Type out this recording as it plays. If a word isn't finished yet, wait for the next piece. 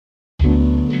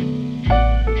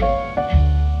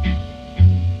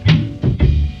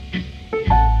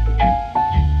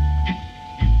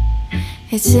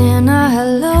It's in a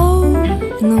hello,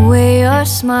 in the way your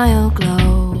smile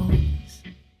glows.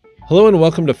 Hello and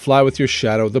welcome to Fly With Your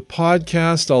Shadow, the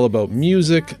podcast all about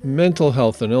music, mental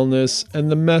health and illness, and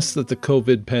the mess that the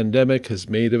COVID pandemic has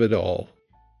made of it all.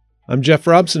 I'm Jeff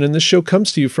Robson, and this show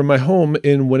comes to you from my home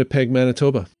in Winnipeg,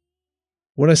 Manitoba.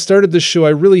 When I started this show,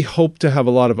 I really hoped to have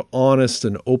a lot of honest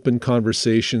and open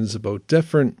conversations about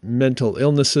different mental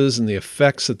illnesses and the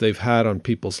effects that they've had on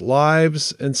people's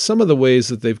lives and some of the ways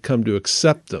that they've come to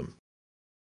accept them.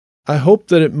 I hope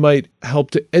that it might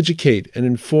help to educate and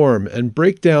inform and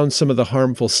break down some of the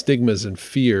harmful stigmas and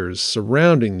fears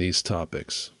surrounding these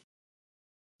topics.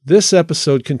 This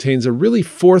episode contains a really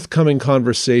forthcoming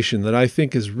conversation that I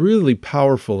think is really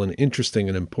powerful and interesting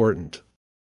and important.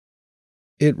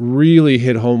 It really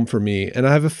hit home for me, and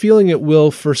I have a feeling it will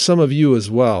for some of you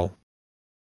as well.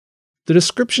 The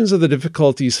descriptions of the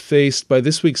difficulties faced by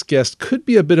this week's guest could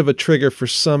be a bit of a trigger for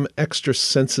some extra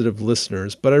sensitive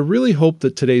listeners, but I really hope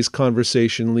that today's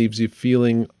conversation leaves you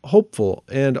feeling hopeful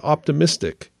and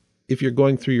optimistic if you're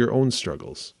going through your own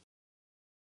struggles.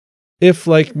 If,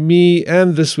 like me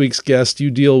and this week's guest, you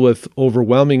deal with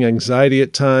overwhelming anxiety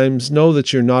at times, know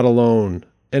that you're not alone,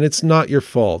 and it's not your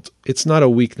fault. It's not a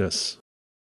weakness.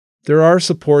 There are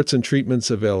supports and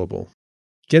treatments available.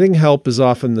 Getting help is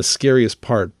often the scariest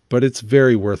part, but it's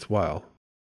very worthwhile.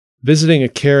 Visiting a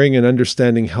caring and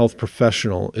understanding health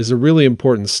professional is a really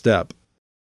important step.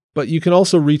 But you can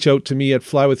also reach out to me at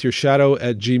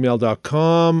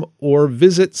flywithyourshadow@gmail.com or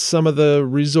visit some of the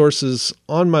resources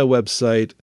on my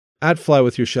website at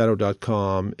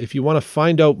flywithyourshadow.com if you want to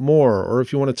find out more or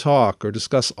if you want to talk or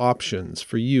discuss options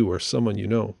for you or someone you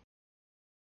know.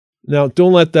 Now,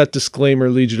 don't let that disclaimer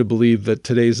lead you to believe that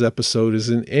today's episode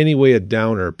is in any way a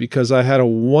downer, because I had a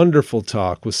wonderful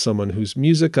talk with someone whose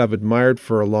music I've admired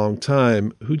for a long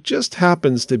time, who just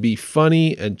happens to be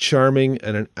funny and charming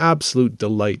and an absolute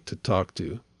delight to talk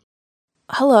to.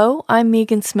 Hello, I'm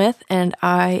Megan Smith, and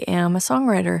I am a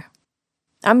songwriter.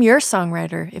 I'm your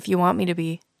songwriter, if you want me to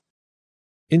be.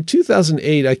 In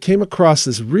 2008, I came across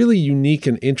this really unique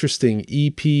and interesting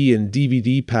EP and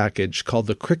DVD package called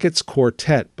The Crickets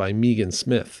Quartet by Megan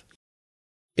Smith.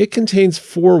 It contains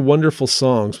 4 wonderful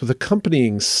songs with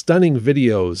accompanying stunning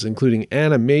videos, including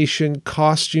animation,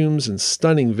 costumes, and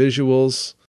stunning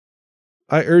visuals.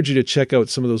 I urge you to check out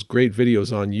some of those great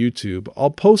videos on YouTube.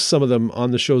 I'll post some of them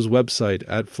on the show's website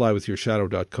at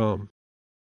flywithyourshadow.com.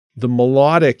 The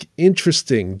melodic,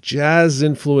 interesting,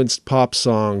 jazz-influenced pop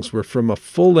songs were from a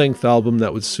full-length album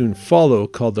that would soon follow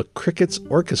called The Crickets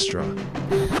Orchestra.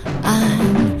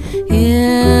 I'm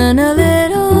in a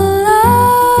little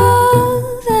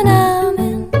love, and I'm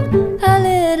in a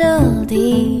little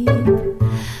deep.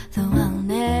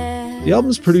 The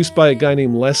album's produced by a guy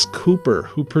named Les Cooper,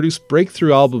 who produced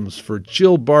breakthrough albums for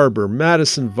Jill Barber,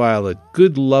 Madison Violet,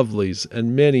 Good Lovelies,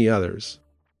 and many others.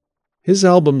 His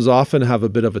albums often have a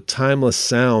bit of a timeless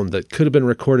sound that could have been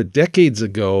recorded decades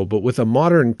ago, but with a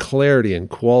modern clarity and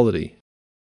quality.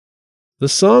 The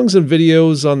songs and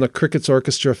videos on the Crickets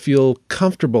Orchestra feel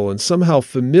comfortable and somehow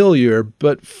familiar,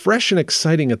 but fresh and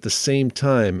exciting at the same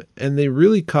time, and they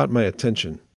really caught my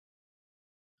attention.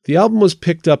 The album was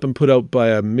picked up and put out by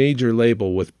a major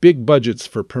label with big budgets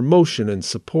for promotion and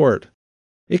support.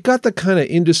 It got the kind of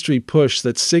industry push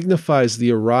that signifies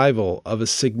the arrival of a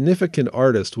significant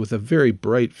artist with a very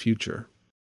bright future.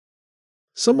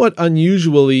 Somewhat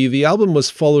unusually, the album was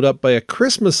followed up by a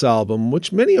Christmas album,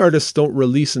 which many artists don't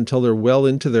release until they're well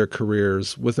into their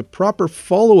careers, with a proper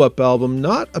follow-up album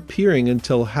not appearing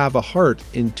until Have a Heart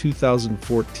in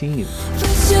 2014.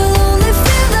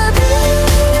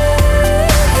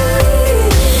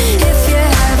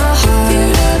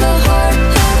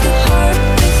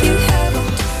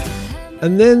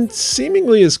 And then,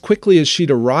 seemingly as quickly as she'd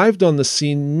arrived on the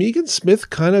scene, Megan Smith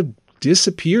kind of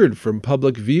disappeared from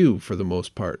public view for the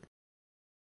most part.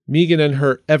 Megan and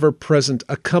her ever-present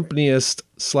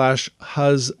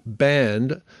accompanist/hus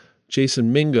band,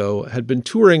 Jason Mingo, had been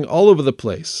touring all over the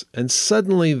place, and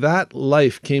suddenly that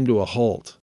life came to a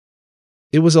halt.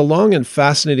 It was a long and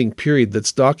fascinating period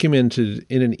that's documented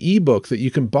in an ebook that you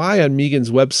can buy on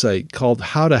Megan's website called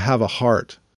How to Have a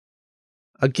Heart.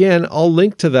 Again, I'll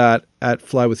link to that at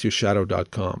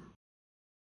flywithyourshadow.com.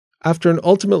 After an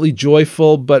ultimately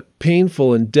joyful but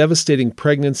painful and devastating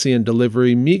pregnancy and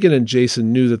delivery, Megan and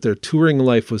Jason knew that their touring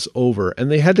life was over,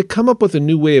 and they had to come up with a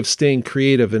new way of staying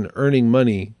creative and earning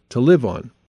money to live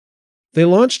on. They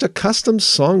launched a custom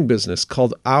song business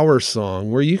called Our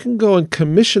Song, where you can go and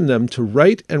commission them to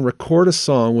write and record a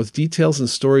song with details and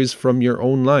stories from your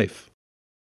own life.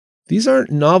 These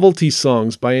aren't novelty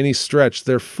songs by any stretch.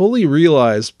 They're fully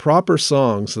realized, proper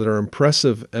songs that are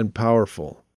impressive and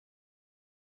powerful.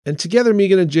 And together,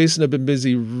 Megan and Jason have been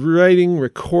busy writing,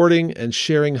 recording, and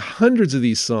sharing hundreds of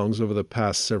these songs over the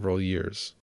past several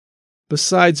years.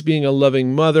 Besides being a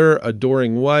loving mother,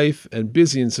 adoring wife, and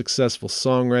busy and successful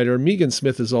songwriter, Megan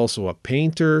Smith is also a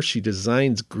painter. She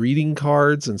designs greeting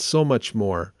cards and so much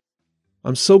more.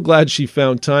 I'm so glad she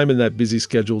found time in that busy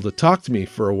schedule to talk to me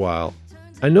for a while.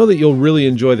 I know that you'll really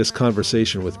enjoy this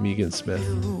conversation with Megan Smith.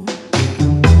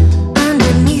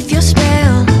 Underneath your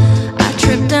spell, I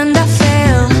tripped and I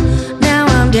fell. Now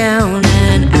I'm down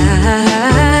and out.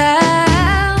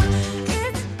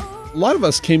 A lot of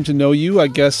us came to know you, I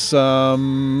guess,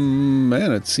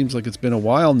 it seems like it's been a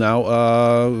while now,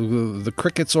 the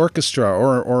Crickets Orchestra,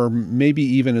 or maybe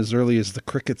even as early as the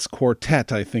Crickets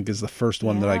Quartet, I think is the first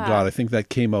one that I got. I think that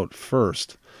came out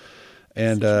first.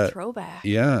 And Such a throwback.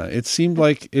 Yeah, it seemed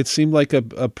like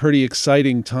a pretty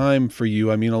exciting time for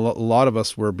you. I mean, a lot of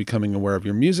us were becoming aware of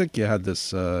your music. You had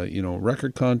this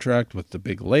record contract with the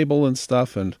big label and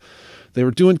stuff, and they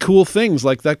were doing cool things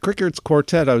like that Crickets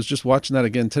Quartet. I was just watching that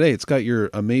again today. It's got your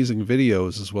amazing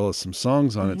videos as well as some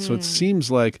songs on it. So it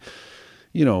seems like,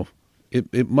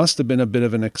 it must have been a bit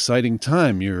of an exciting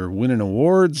time. You're winning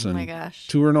awards and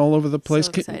touring all over the place.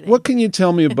 So What can you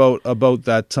tell me about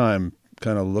that time,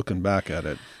 kind of looking back at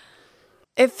it?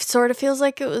 It sort of feels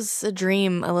like it was a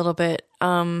dream a little bit.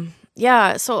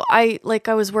 So I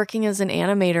was working as an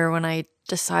animator when I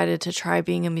decided to try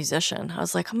being a musician. I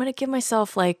was like, I'm going to give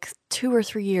myself like 2 or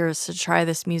 3 years to try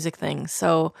this music thing.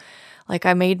 So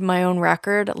I made my own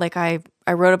record. I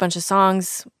wrote a bunch of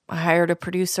songs. I hired a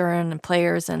producer and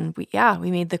players, and we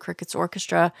made the Crickets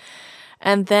Orchestra.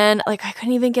 And then I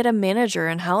couldn't even get a manager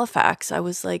in Halifax. I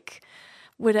was like,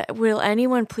 will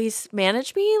anyone please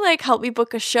manage me? Help me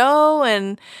book a show?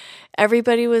 And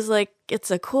everybody was like,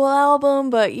 it's a cool album,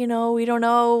 but we don't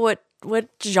know what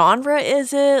genre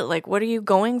is it? What are you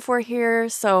going for here?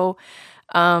 So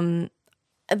then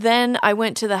I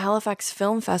went to the Halifax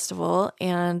Film Festival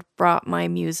and brought my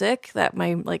music,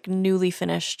 my newly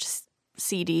finished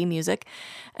CD music,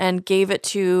 and gave it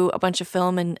to a bunch of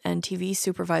film and TV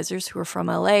supervisors who were from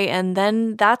LA. And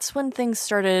then that's when things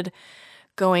started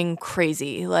going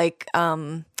crazy.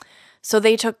 So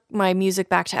they took my music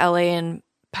back to LA and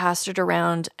passed it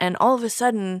around, and all of a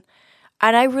sudden,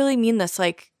 and I really mean this,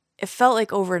 it felt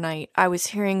like overnight, I was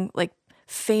hearing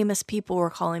famous people were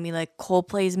calling me,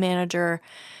 Coldplay's manager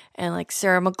and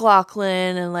Sarah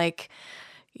McLachlan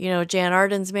and Jan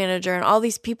Arden's manager, and all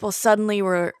these people suddenly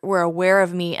were aware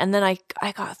of me. And then I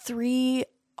got 3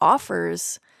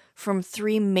 offers from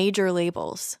 3 major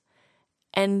labels.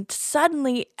 And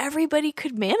suddenly everybody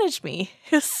could manage me.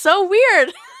 It was so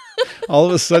weird. All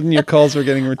of a sudden your calls were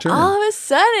getting returned. All of a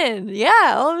sudden,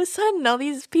 all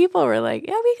these people were like,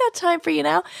 yeah, we got time for you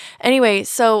now. Anyway,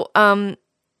 so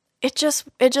it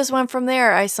just went from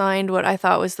there. I signed what I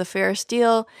thought was the fairest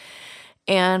deal,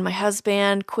 and my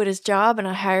husband quit his job and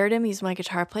I hired him. He's my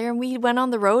guitar player, and we went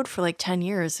on the road for 10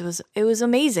 years. It was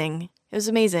amazing. It was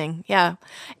amazing. Yeah.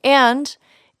 And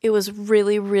it was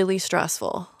really, really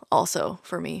stressful also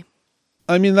for me.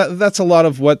 I mean, that's a lot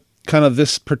of what kind of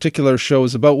this particular show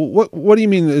is about. What do you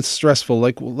mean it's stressful?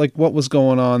 Like what was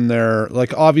going on there?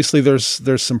 Obviously there's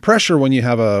some pressure when you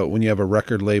have a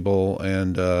record label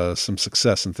and some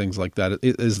success and things like that.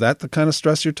 Is that the kind of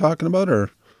stress you're talking about,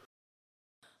 or?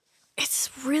 It's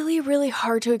really, really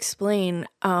hard to explain,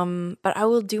 but I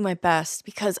will do my best,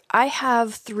 because I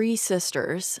have 3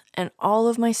 sisters, and all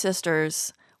of my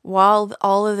sisters, while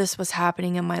all of this was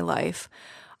happening in my life,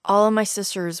 all of my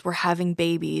sisters were having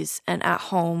babies and at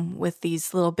home with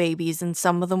these little babies, and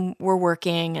some of them were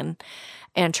working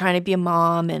and trying to be a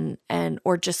mom and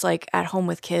or just at home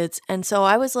with kids. And so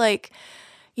I was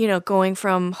going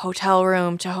from hotel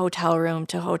room to hotel room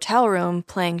to hotel room,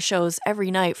 playing shows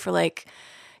every night for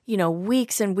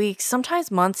weeks and weeks, sometimes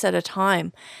months at a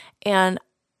time. And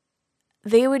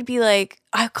they would be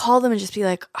I'd call them and just be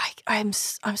I'm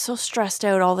so stressed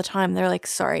out all the time. They're like,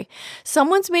 sorry,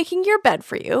 someone's making your bed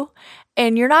for you,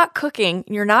 and you're not cooking,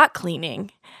 you're not cleaning,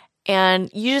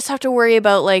 and you just have to worry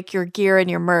about your gear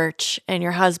and your merch and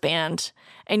your husband,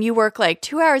 and you work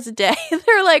 2 hours a day.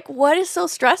 They're like, what is so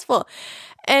stressful?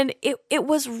 And it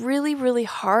was really, really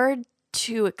hard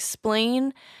to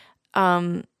explain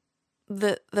the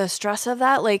stress of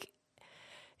that.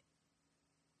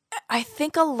 I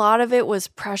think a lot of it was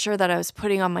pressure that I was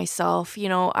putting on myself.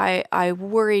 I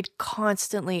worried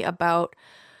constantly about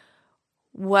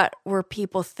what were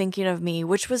people thinking of me,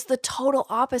 which was the total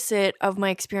opposite of my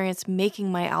experience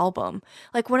making my album.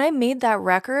 When I made that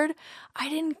record, I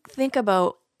didn't think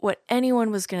about what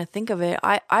anyone was going to think of it.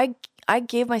 I I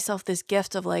gave myself this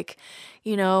gift of like,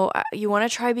 you want to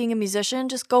try being a musician,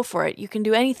 just go for it. You can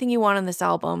do anything you want on this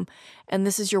album, and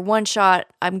this is your one shot.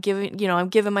 I'm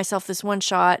giving myself this one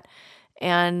shot,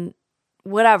 and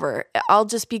whatever.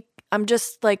 I'm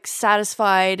just like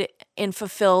satisfied and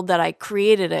fulfilled that I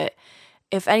created it.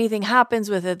 If anything happens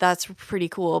with it, that's pretty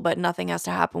cool, but nothing has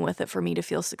to happen with it for me to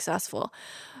feel successful.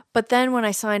 But then when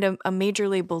I signed a major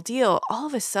label deal, all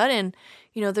of a sudden,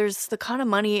 there's the kind of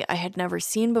money I had never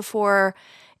seen before,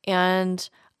 and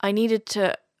I needed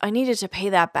to pay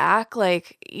that back.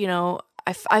 Like,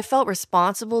 I felt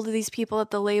responsible to these people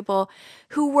at the label,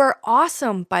 who were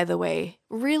awesome, by the way,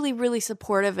 really, really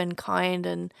supportive and kind.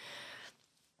 And,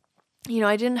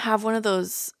 I didn't have one of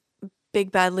those big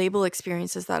bad label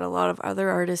experiences that a lot of other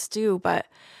artists do, but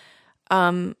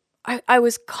I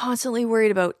was constantly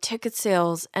worried about ticket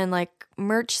sales and like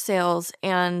merch sales,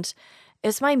 and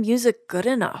is my music good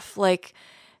enough? Like,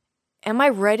 am I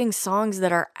writing songs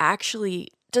that are actually,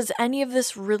 does any of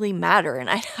this really matter? And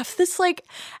I have this like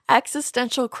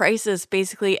existential crisis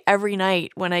basically every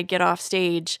night when I get off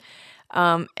stage.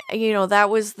 That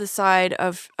was the side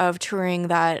of touring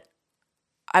that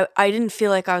I didn't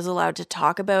feel like I was allowed to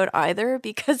talk about either,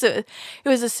 because it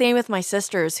was the same with my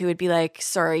sisters, who would be like,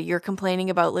 sorry, you're complaining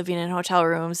about living in hotel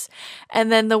rooms.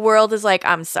 And then the world is like,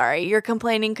 I'm sorry, you're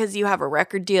complaining because you have a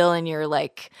record deal and you're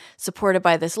like supported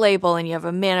by this label and you have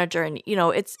a manager. And,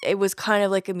 it was kind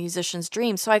of like a musician's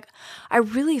dream. So I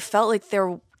really felt like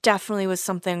there definitely was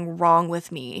something wrong with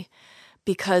me,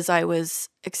 because I was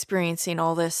experiencing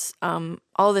all this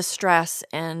stress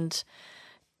and,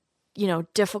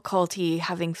 difficulty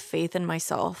having faith in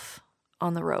myself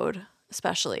on the road,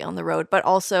 especially on the road. But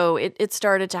also it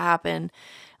started to happen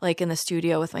like in the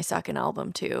studio with my second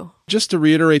album too. Just to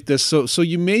reiterate this, so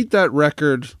you made that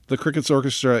record, the Crickets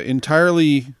Orchestra,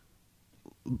 entirely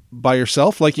by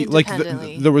yourself? Like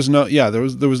there was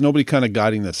nobody kind of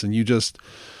guiding this, and you just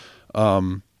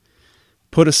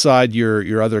put aside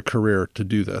your other career to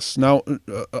do this. Now,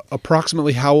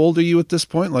 approximately how old are you at this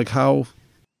point? Like how?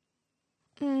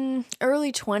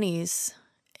 Early 20s.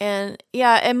 And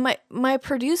yeah, and my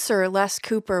producer, Les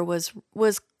Cooper, was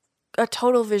a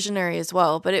total visionary as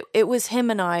well, but it was him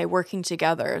and I working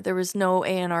together. There was no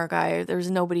A&R guy. There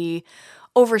was nobody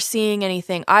overseeing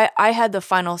anything. I had the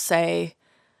final say.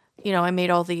 I made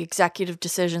all the executive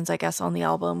decisions, I guess, on the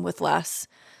album with Les.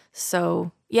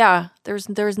 So yeah,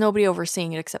 there's nobody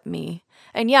overseeing it except me.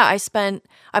 And yeah,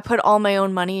 I put all my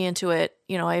own money into it.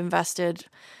 I invested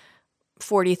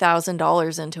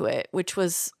 $40,000 into it, which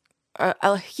was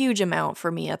a huge amount for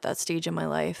me at that stage in my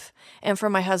life. And for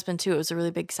my husband too, it was a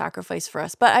really big sacrifice for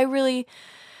us. But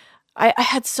I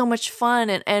had so much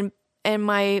fun, and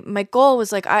my goal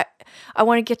was like, I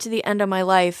want to get to the end of my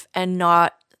life and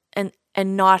not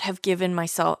have given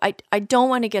myself, I don't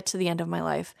want to get to the end of my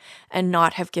life and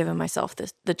not have given myself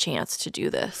the chance to do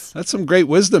this. That's some great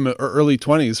wisdom early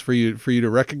 20s for you to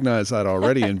recognize that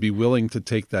already and be willing to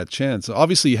take that chance.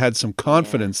 Obviously you had some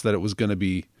confidence that it was going to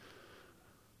be,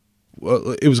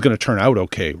 well, it was going to turn out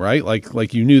okay, right?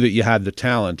 Like you knew that you had the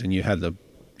talent and you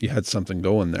had something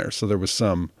going there. So there was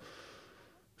some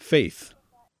faith.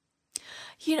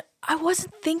 I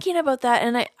wasn't thinking about that,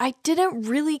 and I didn't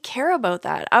really care about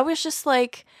that. I was just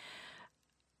like,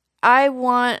 I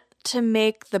want to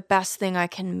make the best thing I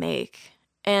can make.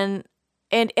 And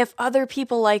if other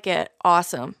people like it,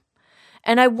 awesome.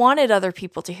 And I wanted other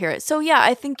people to hear it. So yeah,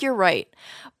 I think you're right.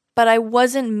 But I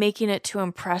wasn't making it to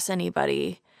impress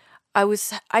anybody. I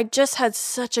just had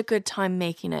such a good time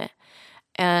making it.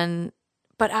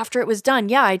 But after it was done,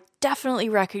 yeah, I definitely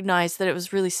recognized that it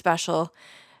was really special.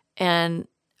 And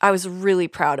I was really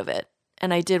proud of it,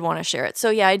 and I did want to share it.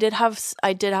 So yeah, I did have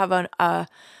a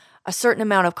certain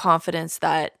amount of confidence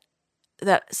that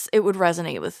it would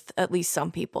resonate with at least some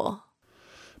people.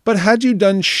 But had you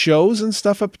done shows and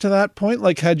stuff up to that point?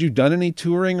 Like, had you done any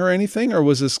touring or anything, or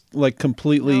was this like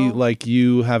completely like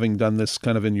you having done this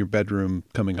kind of in your bedroom,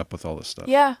 coming up with all this stuff?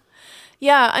 Yeah.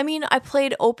 I mean, I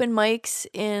played open mics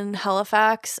in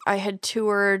Halifax. I had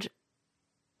toured.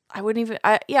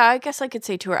 I guess I could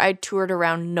say tour. I toured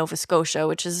around Nova Scotia,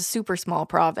 which is a super small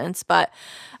province, but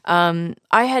I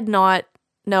had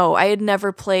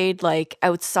never played like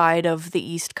outside of the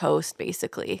East Coast,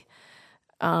 basically.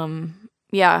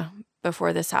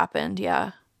 Before this happened,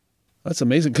 yeah. That's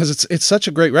amazing, because it's such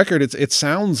a great record. It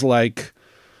sounds like,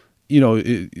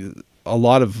 a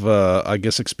lot of I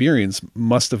guess experience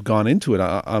must have gone into it.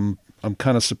 I'm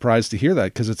kind of surprised to hear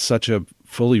that, because it's such a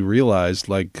fully realized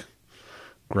like.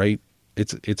 Great.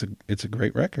 It's a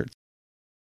great record.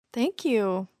 Thank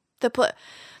you.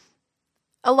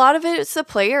 A lot of it is the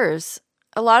players.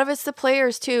 A lot of it's the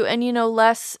players too. And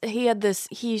Les, he had this,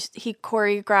 he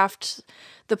choreographed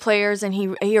the players, and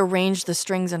he arranged the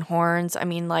strings and horns. I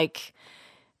mean, like,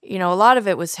 a lot of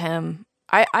it was him.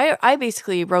 I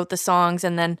basically wrote the songs,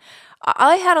 and then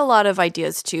I had a lot of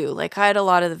ideas too. Like, I had a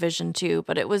lot of the vision too,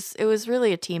 but it was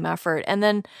really a team effort. And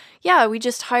then, yeah, we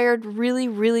just hired really,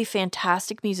 really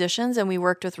fantastic musicians, and we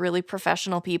worked with really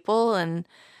professional people. And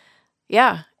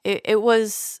yeah, it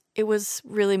was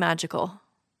really magical.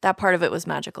 That part of it was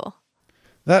magical.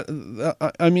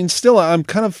 I mean, still, I'm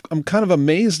kind of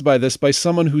amazed by this, by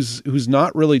someone who's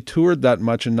not really toured that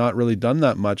much and not really done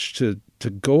that much to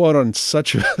go out on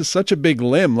such a big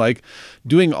limb, like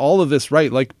doing all of this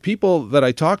right. Like, people that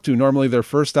I talk to, normally their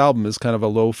first album is kind of a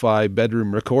lo-fi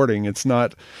bedroom recording. It's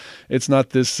not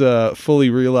this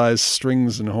fully realized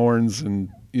strings and horns and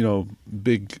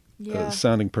big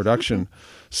sounding production.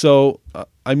 So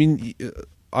I mean,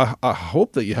 I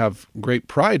hope that you have great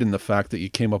pride in the fact that you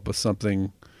came up with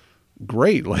something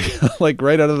great, like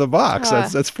right out of the box.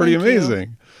 That's pretty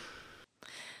amazing.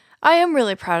 I am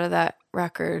really proud of that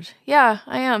record. Yeah,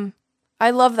 I am.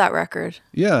 I love that record.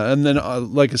 Yeah, and then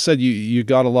like I said, you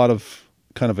got a lot of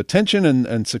kind of attention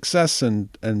and success,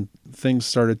 and things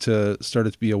started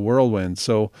to be a whirlwind.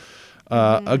 So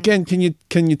again, can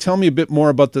you tell me a bit more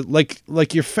about the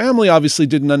like your family obviously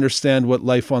didn't understand what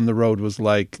life on the road was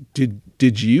like.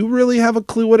 Did you really have a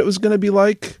clue what it was going to be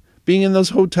like being in those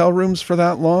hotel rooms for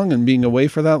that long and being away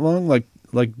for that long? Like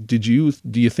do you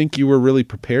think you were really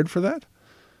prepared for that?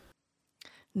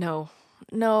 No,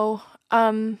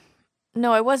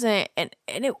 I wasn't, and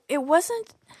it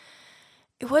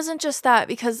wasn't just that,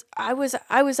 because I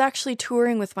was actually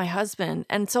touring with my husband,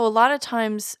 and so a lot of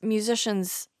times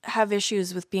musicians have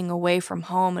issues with being away from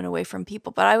home and away from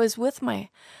people. But I was with my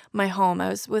home, I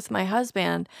was with my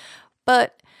husband.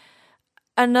 But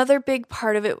another big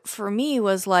part of it for me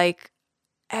was like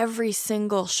every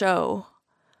single show.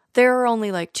 There were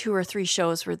only like 2 or 3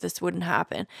 shows where this wouldn't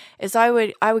happen. Is I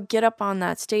would get up on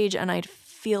that stage and I'd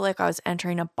feel like I was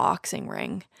entering a boxing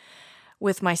ring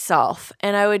with myself,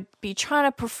 and I would be trying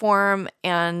to perform,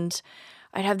 and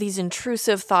I'd have these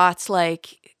intrusive thoughts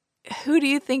like, who do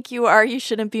you think you are? You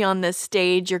shouldn't be on this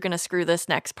stage. You're going to screw this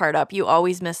next part up. You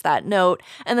always miss that note.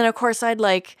 And then of course I'd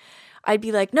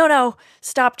be like, no,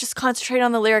 stop, just concentrate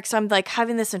on the lyrics. I'm like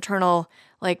having this internal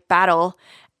like battle.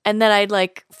 And then I'd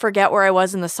like forget where I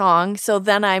was in the song. So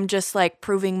then I'm just like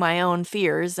proving my own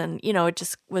fears. And, it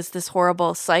just was this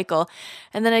horrible cycle.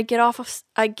 And then I'd get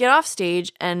off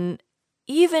stage. And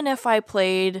even if I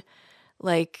played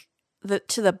like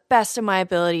to the best of my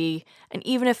ability, and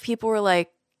even if people were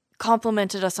like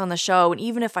complimented us on the show, and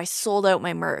even if I sold out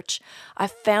my merch, I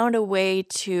found a way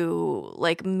to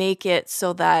like make it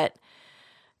so that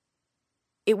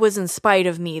it was in spite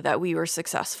of me that we were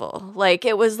successful. Like,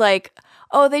 it was like,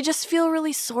 oh, they just feel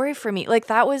really sorry for me. Like,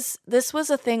 this was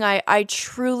a thing I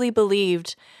truly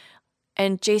believed.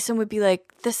 And Jason would be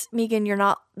like, Megan,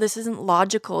 this isn't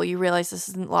logical. You realize this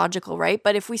isn't logical, right?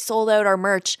 But if we sold out our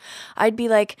merch, I'd be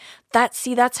like,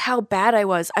 that's how bad I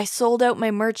was. I sold out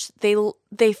my merch.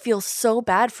 They feel so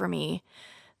bad for me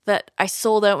that I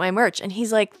sold out my merch. And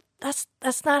he's like, that's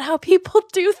not how people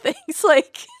do things.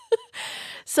 Like,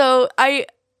 so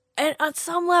and on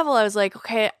some level I was like,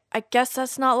 okay, I guess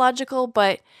that's not logical,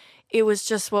 but it was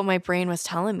just what my brain was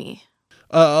telling me.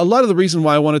 A lot of the reason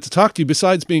why I wanted to talk to you,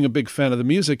 besides being a big fan of the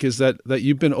music, is that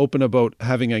you've been open about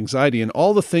having anxiety, and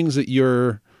all the things that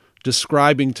you're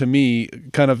describing to me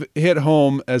kind of hit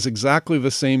home as exactly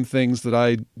the same things that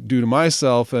I do to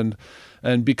myself. And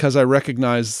because I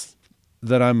recognize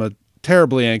that I'm a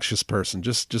terribly anxious person,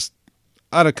 just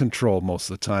out of control most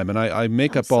of the time. And I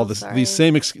make up all these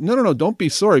same no, don't be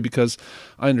sorry, because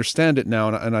I understand it now.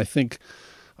 And I think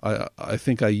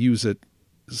I use it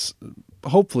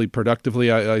hopefully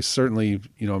productively. I certainly,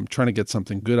 I'm trying to get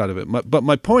something good out of it. But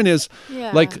my point is,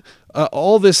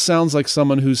 all this sounds like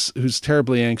someone who's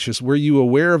terribly anxious. Were you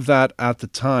aware of that at the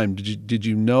time? Did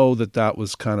you know that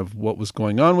was kind of what was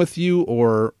going on with you,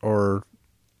 or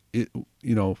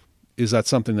is that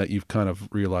something that you've kind of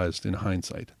realized in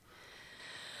hindsight?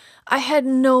 I had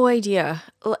no idea.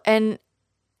 And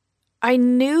I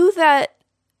knew that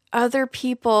other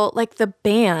people, like the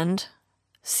band,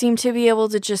 seemed to be able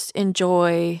to just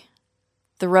enjoy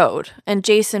the road, and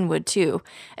Jason would too.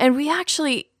 And we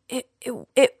actually,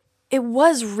 it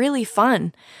was really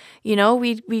fun.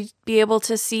 We'd be able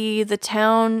to see the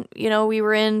town, we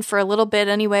were in for a little bit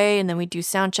anyway, and then we'd do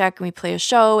sound check and we'd play a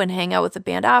show and hang out with the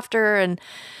band after. And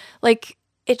like,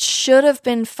 it should have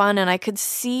been fun. And I could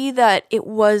see that it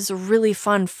was really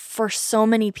fun for so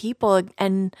many people.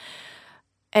 And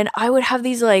I would have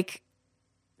these like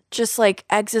just like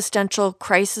existential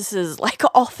crises like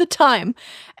all the time.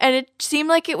 And it seemed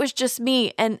like it was just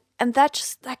me. And that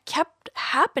kept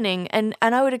happening. And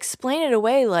I would explain it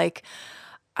away. Like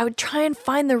I would try and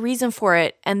find the reason for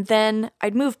it. And then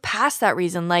I'd move past that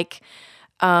reason. Like,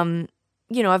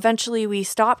 eventually we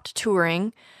stopped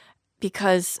touring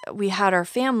because we had our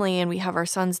family and we have our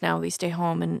sons now. We stay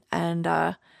home and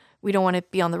we don't want to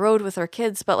be on the road with our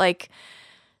kids. But like,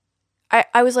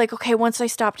 I was like, okay, once I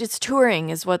stopped, it's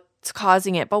touring is what's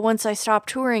causing it. But once I stopped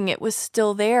touring, it was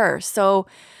still there. So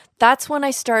that's when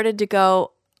I started to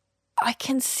go, I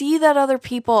can see that other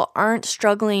people aren't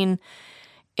struggling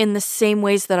in the same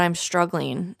ways that I'm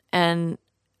struggling. And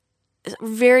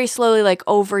very slowly, like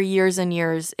over years and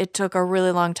years, it took a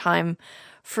really long time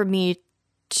for me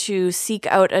to seek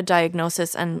out a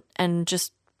diagnosis and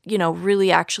just,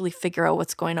 really actually figure out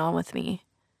what's going on with me.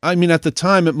 I mean, at the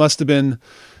time, it must have been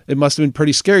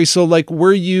pretty scary. So, like,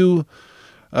 were you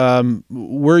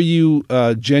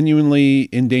genuinely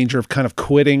in danger of kind of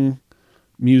quitting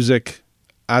music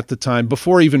at the time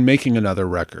before even making another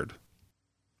record?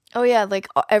 Oh yeah, like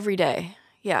every day.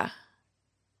 Yeah,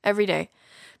 every day.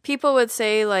 People would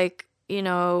say like,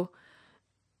 you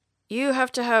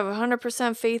have to have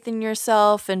 100% faith in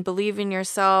yourself and believe in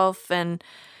yourself, and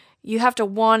you have to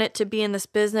want it to be in this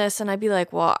business. And I'd be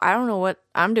like, well, I don't know what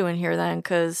I'm doing here then,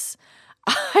 because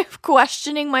I'm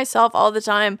questioning myself all the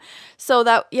time. So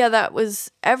that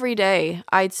was every day.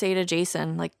 I'd say to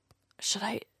Jason, like, should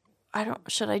I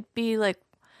be like,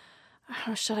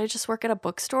 should I just work at a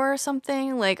bookstore or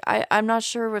something? Like, I'm not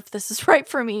sure if this is right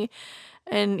for me.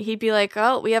 And he'd be like,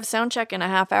 oh, we have sound check in a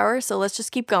half hour, so let's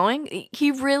just keep going.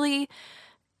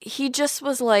 He just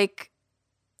was like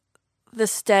the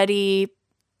steady,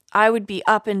 I would be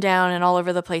up and down and all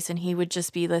over the place, and he would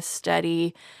just be the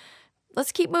steady,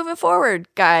 let's keep moving forward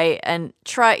guy and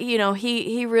try,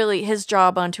 he really, his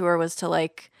job on tour was to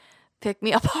like pick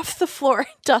me up off the floor and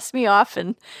dust me off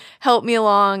and help me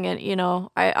along. And,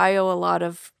 I owe a lot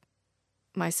of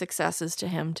my successes to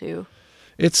him too.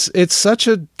 It's such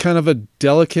a kind of a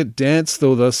delicate dance,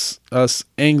 though, us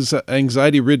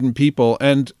anxiety-ridden people,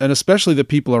 and especially the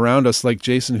people around us, like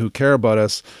Jason, who care about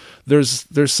us. There's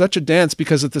such a dance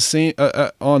because at the same,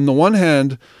 on the one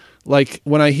hand, like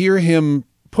when I hear him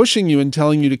pushing you and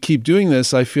telling you to keep doing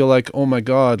this, I feel like, oh my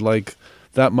God, like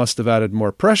that must have added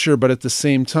more pressure. But at the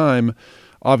same time,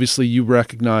 obviously, you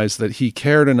recognize that he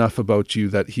cared enough about you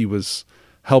that he was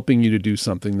helping you to do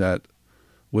something that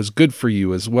was good for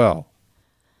you as well.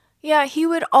 Yeah, he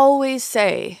would always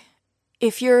say,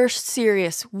 if you're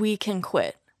serious, we can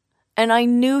quit. And I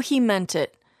knew he meant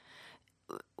it.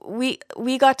 We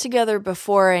got together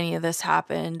before any of this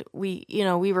happened. We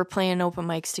were playing open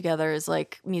mics together as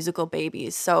like musical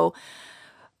babies. So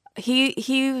he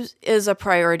is a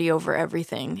priority over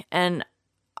everything. And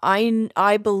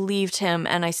I believed him,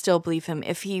 and I still believe him.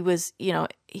 If he was,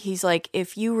 he's like,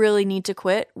 if you really need to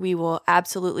quit, we'll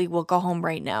go home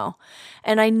right now.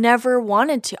 And I never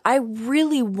wanted to. I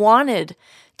really wanted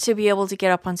to be able to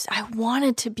get up on stage. I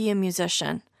wanted to be a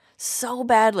musician so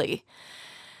badly.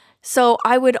 So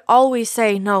I would always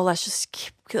say, no, let's just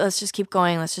keep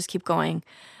going. Let's just keep going.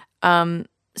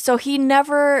 So he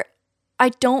never, I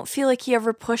don't feel like he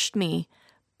ever pushed me.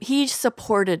 He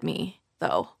supported me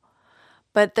though.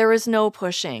 But there was no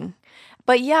pushing.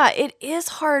 But yeah, it is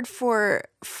hard for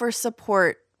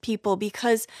support people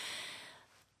because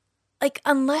like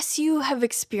unless you have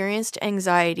experienced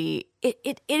anxiety,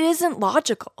 it isn't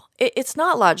logical. It's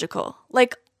not logical.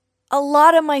 Like a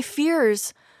lot of my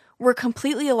fears were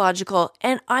completely illogical,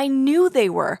 and I knew they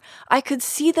were. I could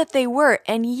see that they were,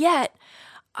 and yet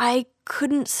I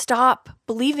couldn't stop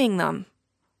believing them.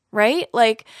 Right?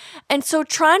 Like, and so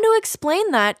trying to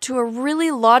explain that to a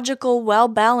really logical,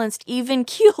 well-balanced,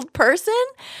 even-keeled person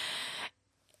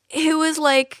who is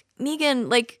like, Megan,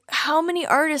 like, how many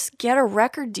artists get a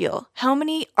record deal? How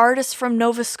many artists from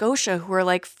Nova Scotia who are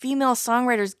like female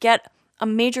songwriters get a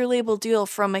major label deal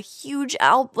from a huge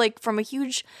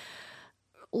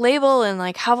label and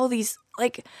like have all these,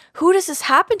 like, who does this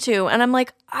happen to? And I'm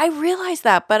like, I realize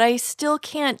that, but I still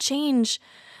can't change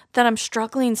that I'm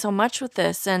struggling so much with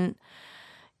this. And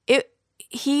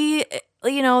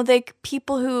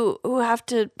people who have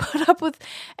to put up with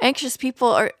anxious people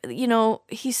are,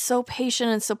 he's so patient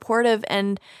and supportive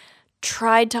and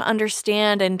tried to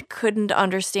understand and couldn't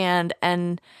understand.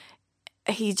 And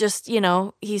he just,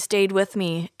 he stayed with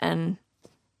me. And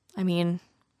I mean,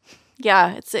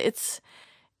 yeah, it's,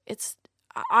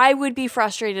 I would be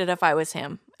frustrated if I was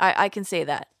him. I can say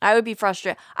that. I would be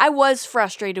frustrated. I was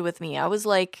frustrated with me. I was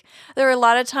like, there were a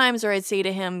lot of times where I'd say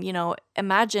to him,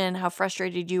 imagine how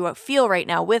frustrated you feel right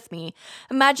now with me.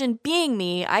 Imagine being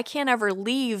me. I can't ever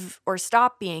leave or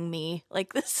stop being me.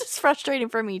 Like, this is frustrating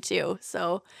for me too.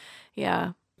 So,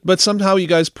 yeah. But somehow you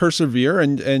guys persevere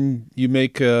and you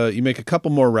make a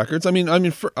couple more records. I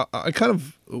kind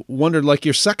of wondered, like,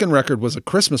 your second record was a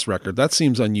Christmas record. That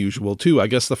seems unusual too. I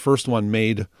guess the first one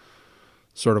made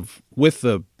sort of with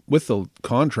the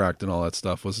contract and all that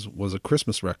stuff was a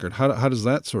Christmas record. How does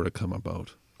that sort of come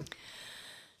about?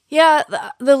 Yeah,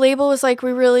 the label was like,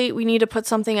 we need to put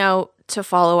something out to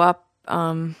follow up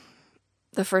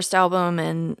the first album,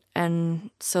 and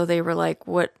so they were like,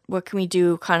 what can we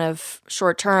do kind of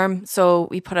short term? So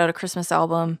we put out a Christmas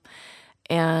album,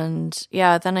 and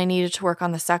yeah, then I needed to work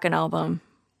on the second album,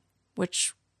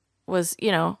 which was,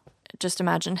 just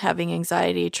imagine having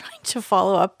anxiety trying to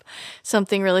follow up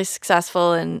something really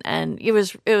successful, and it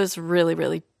was really,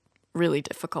 really, really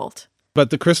difficult. But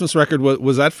the Christmas record,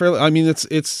 was that fairly? I mean,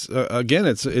 it's again,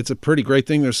 it's a pretty great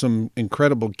thing. There's some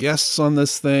incredible guests on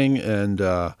this thing, and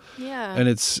and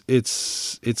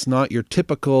it's not your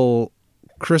typical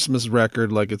Christmas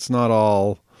record. Like, it's not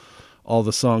all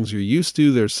the songs you're used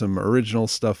to. There's some original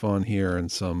stuff on here and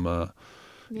some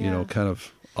kind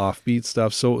of offbeat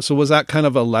stuff. So was that kind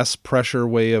of a less pressure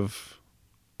way of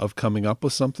coming up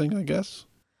with something, I guess?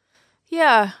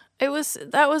 Yeah, that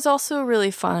was also a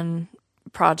really fun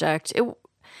project.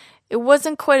 It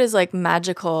wasn't quite as like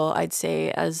magical, I'd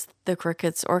say, as the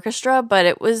Crickets Orchestra, but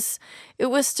it was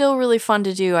still really fun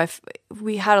to do.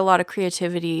 We had a lot of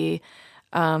creativity,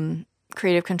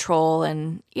 creative control,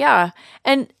 and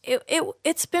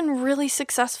it's been really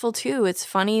successful too. It's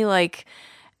funny, like,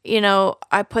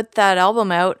 I put that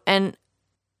album out, and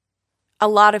a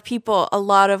lot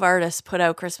of artists put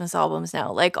out Christmas albums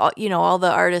now. Like, all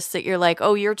the artists that you're like,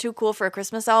 oh, you're too cool for a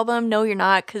Christmas album. No, you're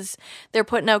not, because they're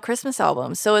putting out Christmas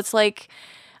albums. So it's like,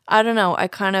 I don't know.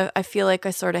 I feel like I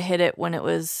sort of hit it when it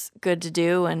was good to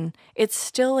do, and it's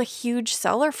still a huge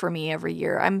seller for me every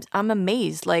year. I'm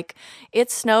amazed. Like,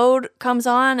 It Snowed comes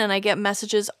on, and I get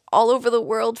messages all over the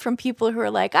world from people who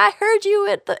are like, I heard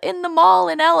you in the mall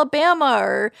in Alabama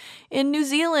or in New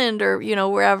Zealand or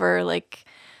wherever. Like,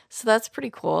 so that's pretty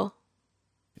cool.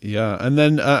 Yeah, and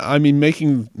then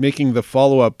making the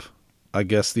follow-up, I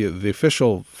guess the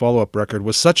official follow-up record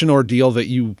was such an ordeal that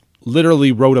you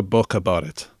literally wrote a book about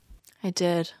it. I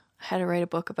did. I had to write a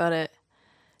book about it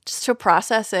just to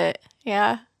process it.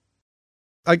 Yeah.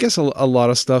 I guess a lot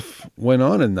of stuff went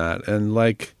on in that, and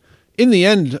like in the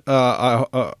end,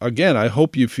 I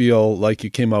hope you feel like you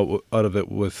came out of it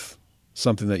with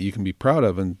something that you can be proud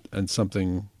of and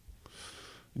something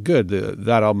good.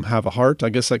 That album, Have a Heart, I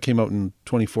guess that came out in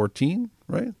 2014,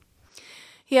 right?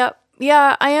 Yep.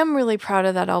 Yeah, I am really proud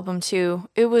of that album too.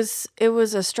 It was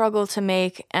a struggle to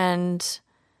make, and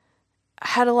I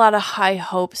had a lot of high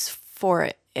hopes for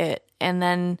it. And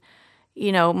then,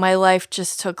 my life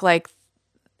just took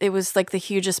it was like the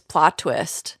hugest plot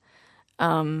twist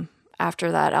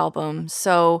after that album.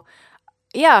 So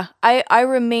yeah, I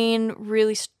remain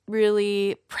really,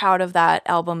 really proud of that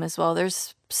album as well.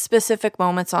 There's specific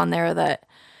moments on there that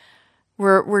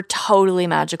were totally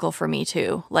magical for me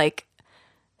too. Like,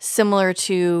 similar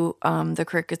to the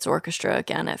Crickets Orchestra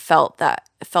again, it felt that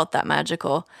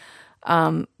magical.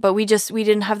 But we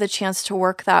didn't have the chance to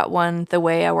work that one the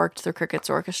way I worked the Crickets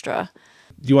Orchestra.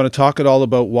 Do you want to talk at all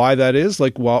about why that is?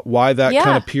 Like, why that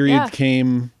kind of period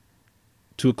came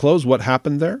to a close? What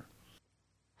happened there?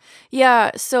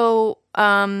 Yeah, so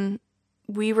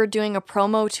we were doing a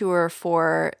promo tour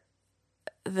for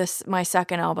my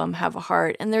second album, Have a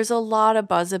Heart, and there's a lot of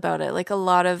buzz about it. Like, a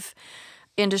lot of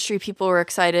industry people were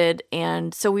excited,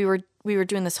 and so we were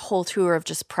doing this whole tour of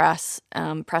just press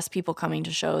people coming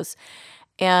to shows,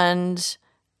 and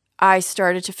I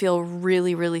started to feel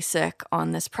really, really sick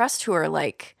on this press tour,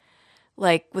 like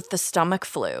with the stomach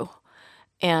flu,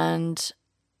 and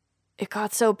it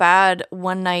got so bad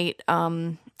one night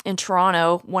in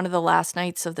Toronto, one of the last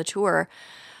nights of the tour,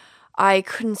 I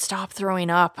couldn't stop throwing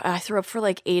up. I threw up for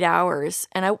like 8 hours,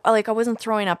 and I wasn't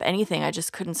throwing up anything. I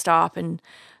just couldn't stop. And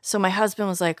so my husband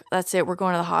was like, that's it, we're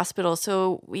going to the hospital.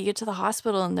 So we get to the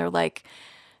hospital, and they're like,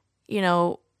 they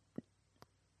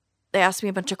asked me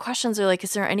a bunch of questions. They're like,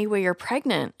 is there any way you're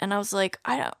pregnant? And I was like,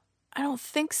 I don't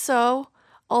think so.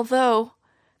 Although,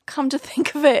 come to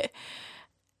think of it,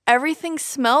 everything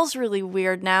smells really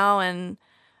weird now, and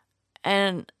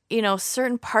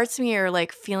certain parts of me are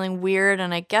like feeling weird,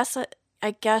 and I guess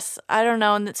I don't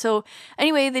know. And so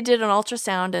anyway, they did an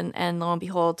ultrasound, and lo and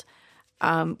behold,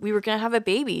 we were gonna have a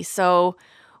baby. So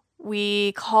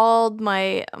we called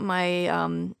my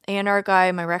A&R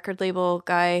guy, my record label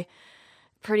guy,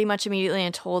 pretty much immediately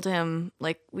and told him,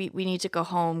 like, we need to go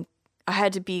home. I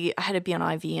had to be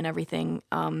on IV and everything.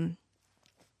 And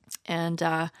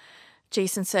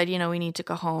Jason said, we need to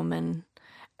go home.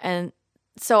 And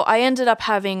so I ended up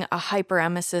having a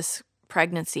hyperemesis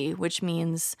pregnancy, which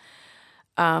means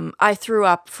I threw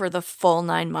up for the full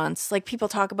 9 months. Like, people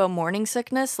talk about morning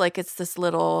sickness, like it's this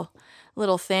little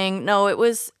thing. No, it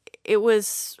was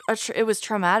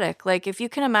traumatic. Like, if you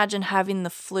can imagine having the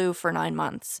flu for 9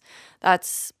 months,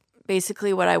 that's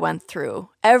basically what I went through.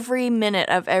 Every minute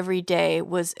of every day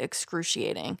was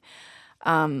excruciating.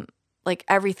 Like,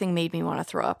 everything made me want to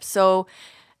throw up. So,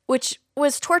 which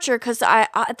was torture because I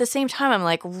at the same time, I'm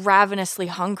like ravenously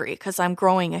hungry because I'm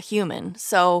growing a human.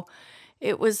 So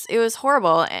it was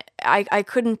horrible. I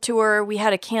couldn't tour. We had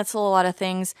to cancel a lot of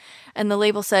things. And the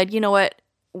label said, you know what?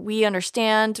 We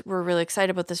understand. We're really excited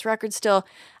about this record still.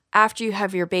 After you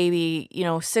have your baby,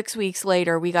 6 weeks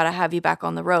later, we got to have you back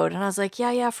on the road. And I was like,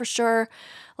 yeah, for sure.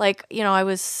 Like, I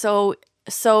was so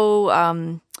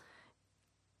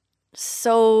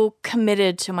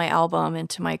committed to my album and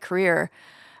to my career.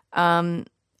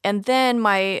 And then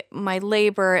my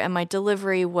labor and my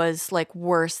delivery was like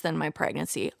worse than my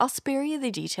pregnancy. I'll spare you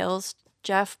the details,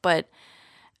 Jeff, but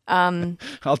I'll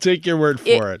take your word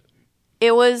for it.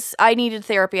 I needed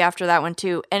therapy after that one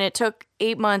too. And it took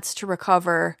 8 months to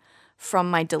recover from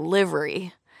my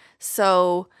delivery.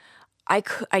 So I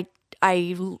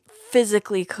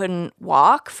physically couldn't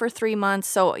walk for 3 months.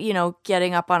 So,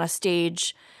 getting up on a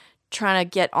stage, trying to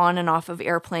get on and off of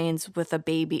airplanes with a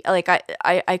baby, like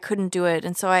I couldn't do it.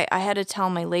 And so I had to tell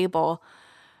my label,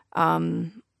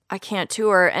 I can't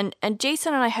tour. And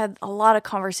Jason and I had a lot of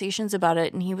conversations about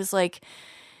it. And he was like,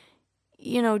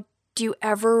 do you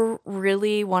ever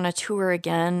really want to tour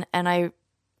again? And I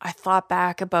thought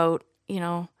back about,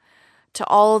 to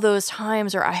all those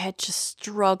times where I had just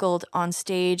struggled on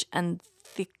stage and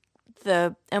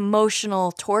the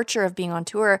emotional torture of being on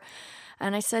tour.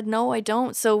 And I said, no, I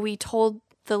don't. So we told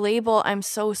the label, I'm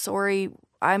so sorry.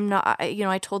 I'm not,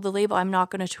 I told the label, I'm not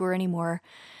going to tour anymore.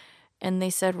 And they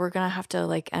said, we're going to have to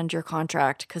like end your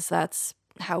contract because that's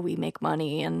how we make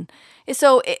money. And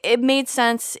so it made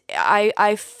sense.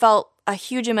 I felt a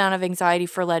huge amount of anxiety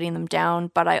for letting them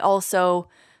down, but I also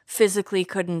physically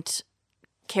couldn't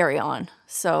carry on.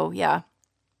 So, yeah.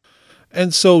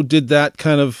 And so did that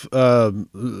kind of,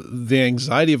 the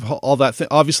anxiety of all that thing,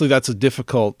 obviously that's a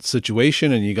difficult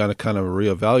situation and you got to kind of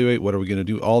reevaluate, what are we going to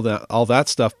do? All that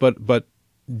stuff. But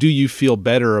do you feel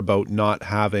better about not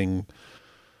having,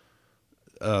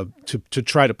 to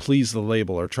try to please the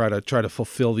label or try to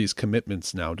fulfill these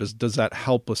commitments now? Does that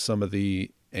help with some of the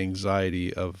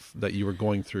anxiety that you were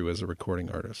going through as a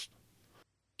recording artist?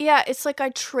 Yeah, it's like I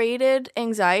traded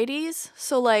anxieties.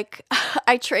 So like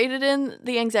I traded in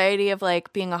the anxiety of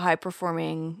like being a high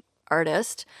performing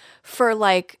artist for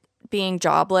like being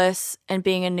jobless and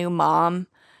being a new mom.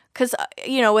 Cause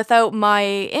without my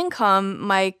income,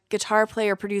 my guitar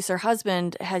player, producer,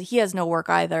 husband, he has no work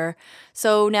either.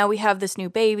 So now we have this new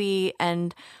baby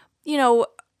and,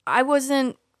 I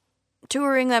wasn't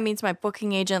touring. That means my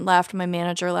booking agent left, my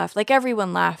manager left, like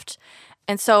everyone left.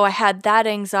 And so I had that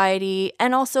anxiety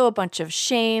and also a bunch of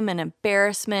shame and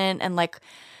embarrassment and like,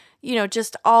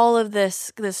 just all of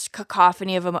this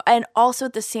cacophony of emotion. And also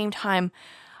at the same time,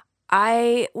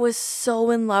 I was so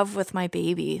in love with my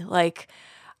baby. Like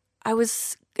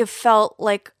it felt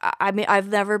like, I mean, I've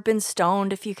never been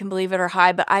stoned, if you can believe it, or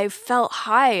high, but I felt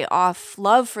high off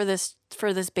love for this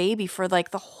baby for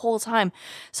like the whole time.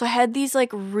 So I had these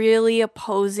like really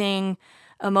opposing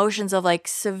emotions of like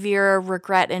severe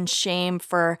regret and shame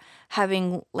for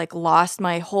having like lost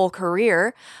my whole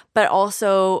career, but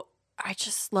also I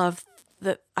just love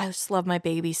my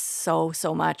baby so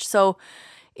much. So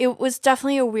it was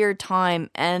definitely a weird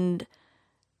time, and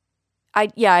I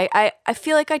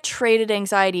feel like I traded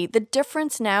anxiety. The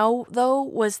difference now though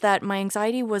was that my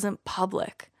anxiety wasn't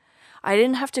public. I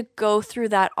didn't have to go through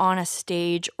that on a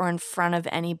stage or in front of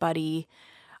anybody.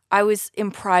 I was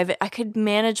in private. I could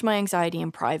manage my anxiety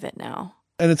in private now.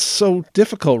 And it's so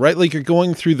difficult, right? Like you're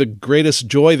going through the greatest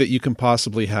joy that you can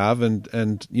possibly have and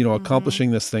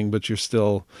accomplishing this thing, but you're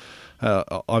still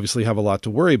obviously have a lot to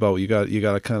worry about. You got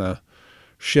to kind of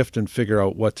shift and figure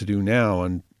out what to do now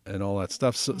and all that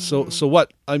stuff. So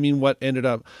what ended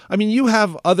up, you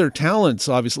have other talents,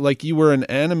 obviously, like you were an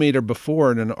animator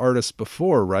before and an artist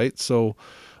before, right? So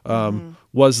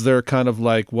was there kind of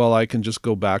like, well, I can just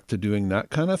go back to doing that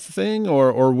kind of thing?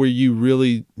 Or were you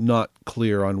really not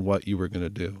clear on what you were going to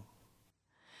do?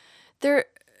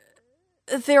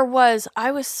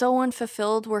 I was so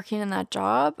unfulfilled working in that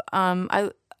job.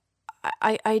 I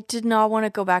did not want to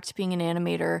go back to being an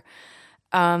animator.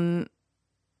 And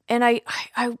I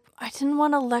didn't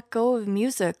want to let go of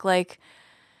music. Like,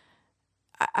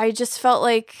 I just felt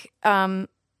like, I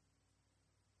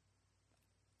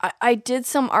did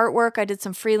some artwork, I did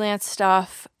some freelance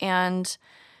stuff, and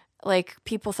like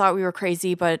people thought we were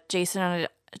crazy, but Jason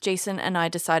and I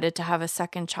decided to have a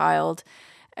second child.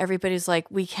 Everybody's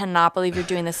like, we cannot believe you're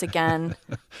doing this again.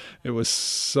 It was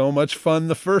so much fun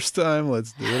the first time.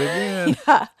 Let's do it again.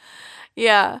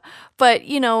 Yeah. But,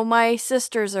 my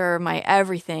sisters are my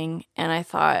everything. And I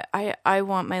thought, I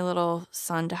want my little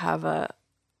son to have a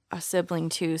sibling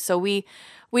too. So we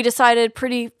decided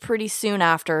pretty soon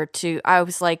after I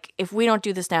was like, if we don't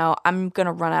do this now, I'm going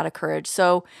to run out of courage.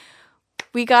 So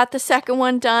we got the second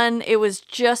one done. It was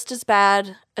just as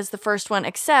bad as the first one,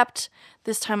 except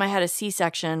this time I had a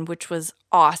C-section, which was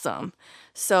awesome.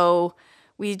 So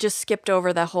we just skipped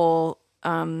over the whole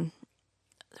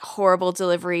horrible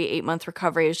delivery, 8-month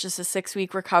recovery. It was just a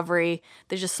 6-week recovery.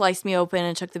 They just sliced me open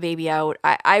and took the baby out.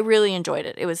 I really enjoyed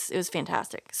it. It was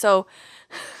fantastic. So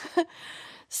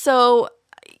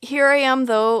here I am,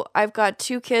 though. I've got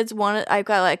 2 kids. I've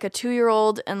got like a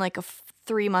 2-year-old and like a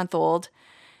 3-month-old.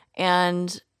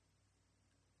 And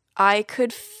I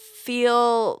could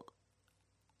feel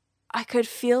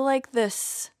like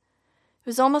this. It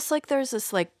was almost like there's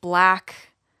this like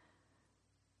black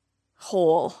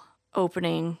hole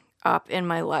opening up in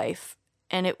my life,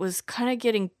 and it was kind of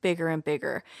getting bigger and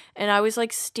bigger. And I was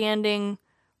like standing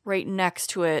right next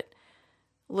to it,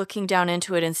 looking down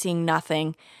into it and seeing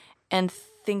nothing and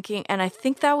thinking, and I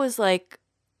think that was like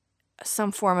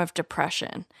some form of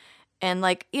depression. And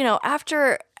like,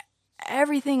 after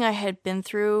everything I had been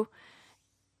through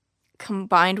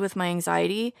combined with my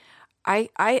anxiety,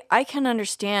 I can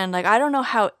understand. Like, I don't know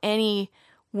how any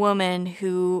woman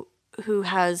who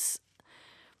has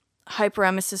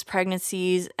hyperemesis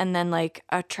pregnancies and then like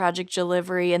a tragic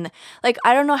delivery, and like,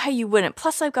 I don't know how you wouldn't.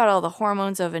 Plus I've got all the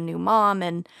hormones of a new mom.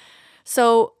 And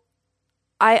so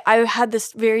I had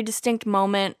this very distinct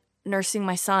moment nursing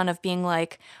my son of being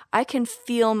like, I can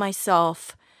feel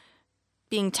myself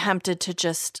being tempted to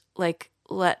just like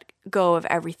let go of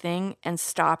everything and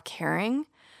stop caring.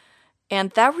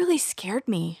 And that really scared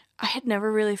me. I had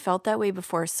never really felt that way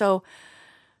before. So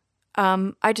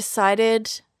I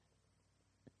decided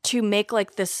to make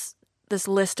like this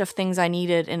list of things I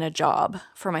needed in a job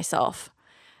for myself.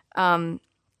 So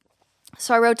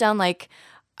I wrote down like,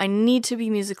 I need to be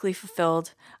musically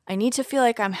fulfilled. I need to feel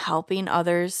like I'm helping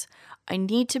others. I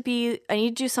need to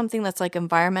do something that's like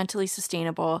environmentally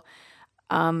sustainable.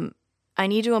 I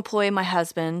need to employ my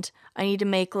husband. I need to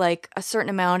make like a certain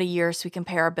amount a year so we can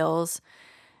pay our bills.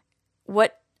 So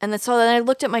then I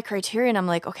looked at my criteria and I'm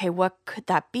like, okay, what could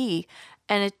that be?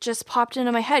 And it just popped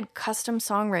into my head, custom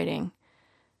songwriting,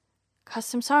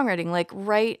 like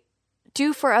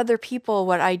do for other people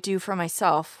what I do for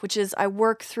myself, which is I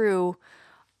work through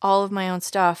all of my own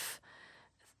stuff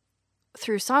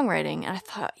through songwriting. And I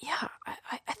thought, yeah,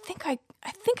 I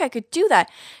think I could do that.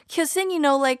 Because then,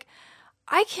 like,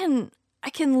 I can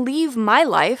leave my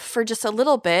life for just a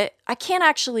little bit. I can't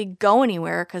actually go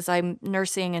anywhere because I'm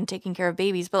nursing and taking care of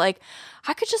babies, but like,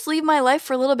 I could just leave my life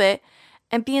for a little bit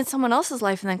and be in someone else's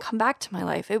life and then come back to my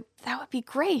life. That would be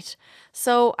great.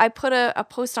 So I put a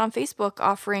post on Facebook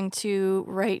offering to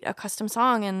write a custom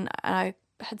song, and I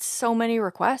had so many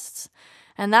requests.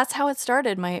 And that's how it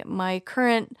started. My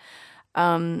current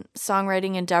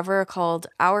songwriting endeavor called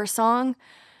Our Song.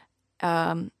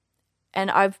 And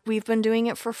we've been doing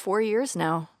it for 4 years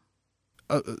now.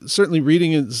 Certainly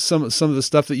reading some of the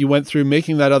stuff that you went through,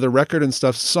 making that other record and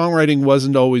stuff, songwriting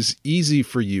wasn't always easy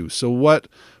for you. So what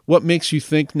makes you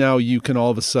think now you can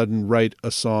all of a sudden write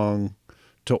a song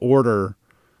to order,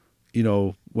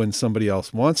 when somebody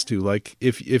else wants to? Like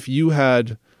if you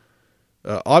had,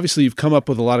 obviously you've come up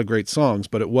with a lot of great songs,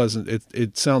 but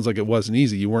it sounds like it wasn't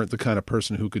easy. You weren't the kind of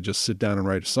person who could just sit down and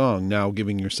write a song. Now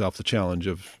giving yourself the challenge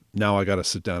of, now I got to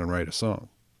sit down and write a song.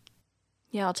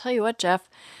 Yeah, I'll tell you what, Jeff.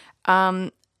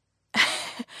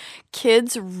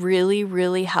 Kids really,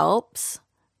 really helps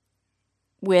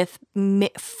with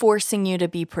forcing you to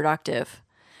be productive.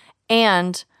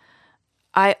 And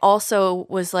I also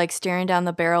was like staring down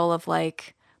the barrel of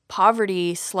like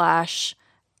poverty /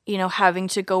 having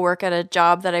to go work at a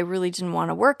job that I really didn't want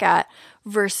to work at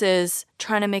versus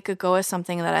trying to make a go of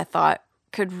something that I thought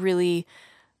could really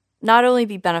not only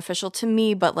be beneficial to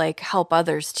me, but like help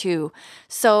others too.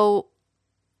 So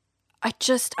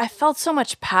I felt so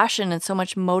much passion and so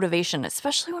much motivation,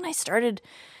 especially when I started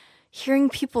hearing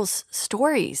people's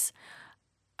stories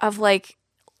of like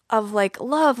of like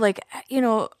love, like,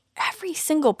 every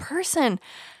single person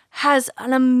has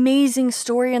an amazing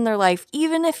story in their life,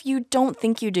 even if you don't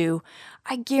think you do.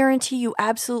 I guarantee you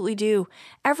absolutely do.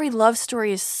 Every love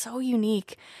story is so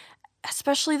unique,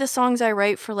 especially the songs I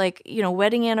write for like,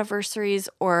 wedding anniversaries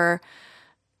or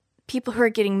people who are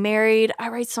getting married. I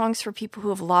write songs for people who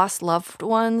have lost loved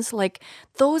ones. Like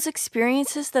those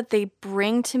experiences that they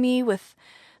bring to me with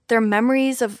their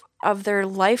memories of their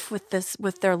life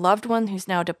with their loved one who's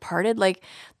now departed, like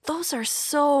those are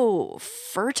so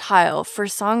fertile for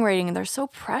songwriting and they're so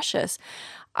precious.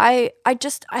 I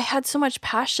had so much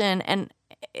passion and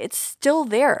it's still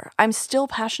there. I'm still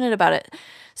passionate about it.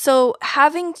 So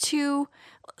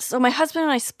my husband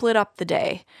and I split up the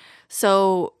day.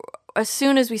 So as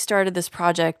soon as we started this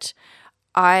project,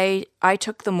 I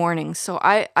took the morning. So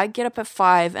I get up at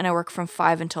 5 and I work from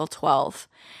 5 until 12.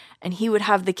 And he would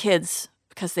have the kids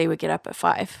because they would get up at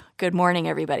 5. Good morning,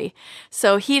 everybody.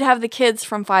 So he'd have the kids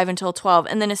from 5 until 12.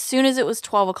 And then as soon as it was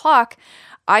 12 o'clock,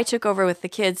 I took over with the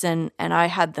kids and I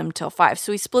had them till 5.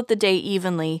 So we split the day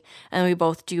evenly and we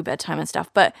both do bedtime and stuff.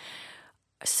 But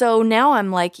so now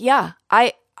I'm like, yeah,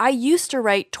 I used to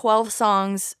write 12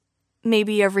 songs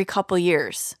maybe every couple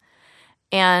years.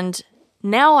 And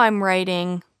now I'm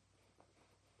writing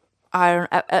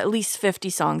at least 50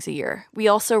 songs a year. We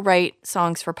also write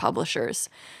songs for publishers,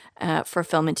 for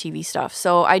film and TV stuff.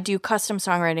 So I do custom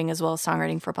songwriting as well as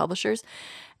songwriting for publishers.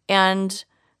 And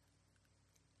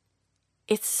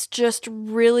it's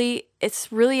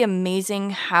really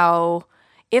amazing how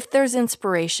if there's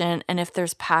inspiration and if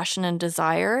there's passion and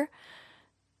desire,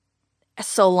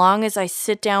 so long as I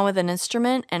sit down with an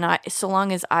instrument and so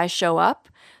long as I show up,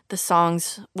 the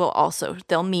songs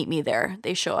they'll meet me there.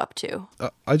 They show up too.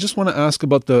 I just want to ask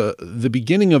about the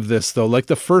beginning of this though. Like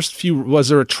the first few, was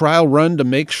there a trial run to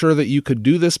make sure that you could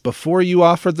do this before you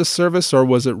offered the service? Or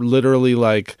was it literally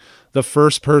like the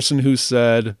first person who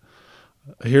said,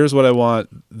 here's what I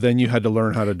want, then you had to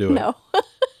learn how to do it? No,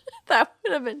 that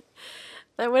would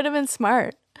have been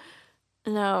smart.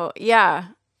 No. Yeah.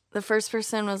 The first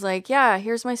person was like, yeah,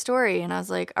 here's my story. And I was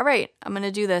like, all right, I'm going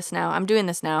to do this now. I'm doing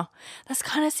this now. That's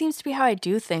kind of seems to be how I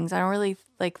do things. I don't really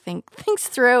like think things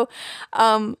through.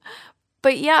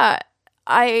 But yeah,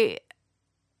 honestly,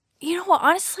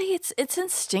 it's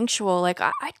instinctual. Like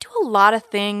I do a lot of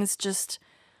things.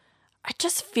 I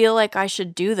just feel like I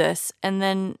should do this. And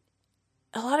then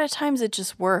a lot of times it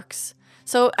just works.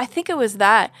 So I think it was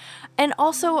that. And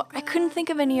also I couldn't think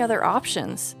of any other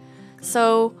options.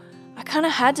 So I kind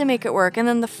of had to make it work. And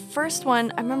then the first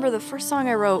one, I remember the first song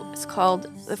I wrote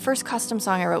the first custom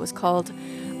song I wrote was called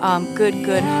Good,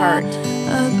 Good Heart.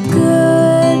 A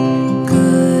good,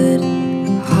 good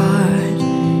heart.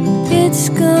 It's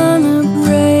gonna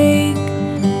break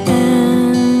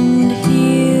and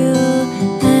heal,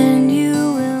 and you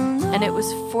will know. And it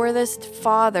was for this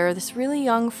father, this really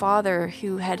young father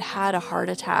who had had a heart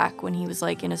attack when he was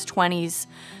like in his 20s,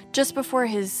 just before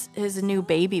his new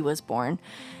baby was born.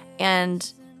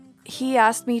 And he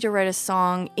asked me to write a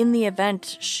song in the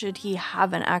event should he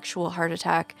have an actual heart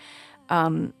attack.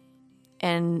 And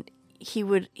he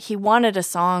wanted a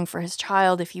song for his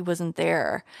child if he wasn't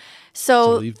there.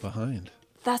 So to leave behind.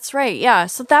 That's right. Yeah.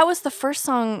 So that was the first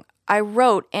song I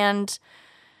wrote, and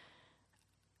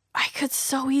I could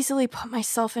so easily put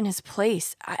myself in his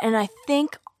place. And I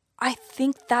think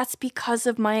that's because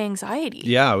of my anxiety.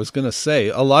 Yeah, I was going to say,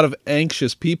 a lot of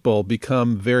anxious people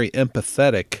become very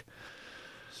empathetic.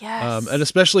 Yes. And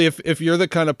especially if you're the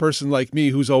kind of person like me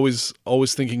who's always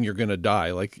thinking you're going to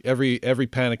die, like every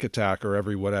panic attack or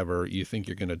every whatever, you think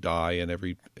you're going to die, and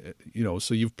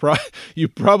so you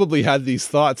probably had these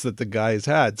thoughts that the guys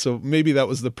had. So maybe that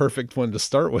was the perfect one to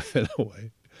start with in a way.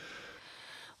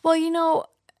 Well, I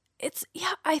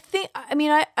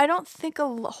don't think a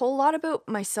whole lot about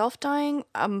myself dying,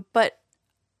 but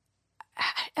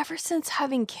ever since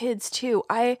having kids too,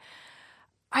 I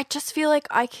just feel like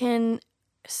I can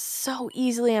so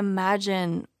easily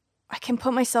imagine, I can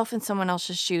put myself in someone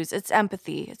else's shoes. It's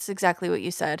empathy. It's exactly what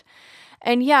you said.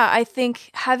 And yeah, I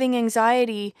think having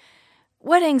anxiety,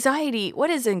 what is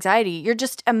anxiety? You're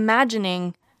just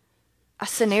imagining a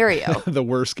scenario. The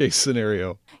worst case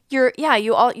scenario. You're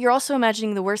also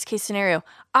imagining the worst case scenario.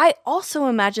 I also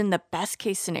imagine the best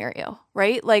case scenario,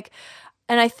 right? Like,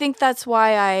 and I think that's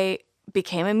why I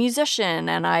became a musician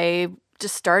and I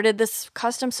just started this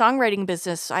custom songwriting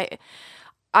business. I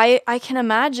can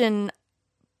imagine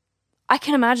a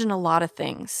lot of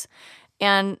things.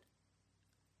 And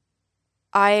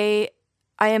I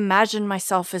imagined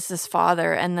myself as this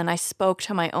father, and then I spoke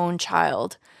to my own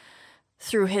child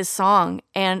through his song,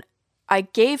 and I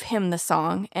gave him the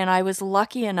song, and I was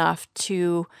lucky enough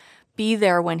to be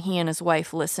there when he and his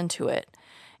wife listened to it.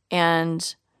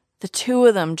 And the two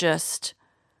of them just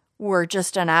were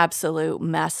just an absolute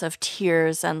mess of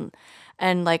tears and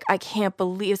like, I can't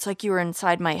believe it's like you were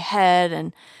inside my head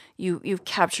and you've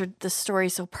captured the story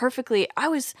so perfectly. I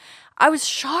was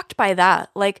shocked by that.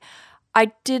 Like,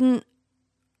 I didn't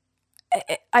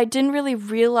really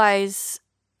realize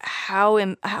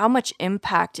how much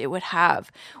impact it would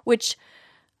have, which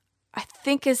I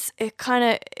think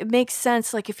it makes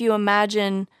sense. Like, if you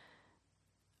imagine,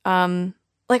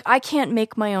 like, I can't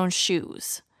make my own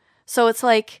shoes. So it's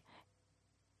like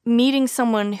meeting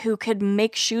someone who could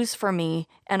make shoes for me,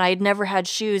 and I'd never had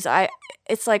shoes.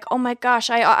 It's like, oh my gosh,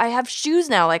 I have shoes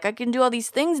now. Like, I can do all these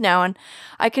things now, and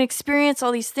I can experience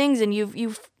all these things, and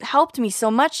you've helped me so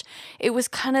much. It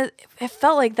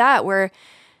felt like that, where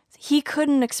he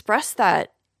couldn't express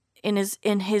that in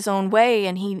his own way,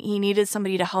 and he needed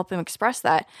somebody to help him express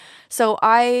that. So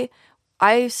I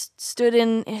stood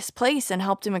in his place and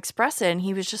helped him express it, and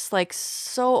he was just like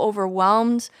so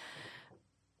overwhelmed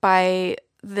by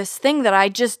this thing that I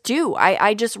just do.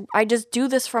 I just do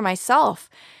this for myself.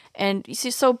 And you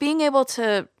see, so being able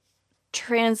to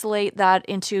translate that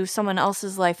into someone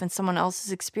else's life and someone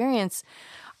else's experience,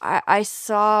 I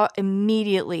saw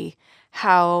immediately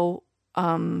how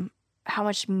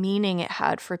much meaning it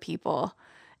had for people.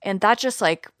 And that just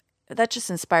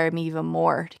inspired me even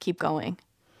more to keep going.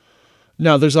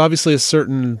 Now, there's obviously a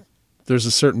certain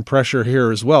pressure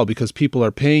here as well, because people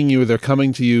are paying you, they're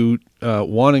coming to you,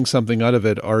 wanting something out of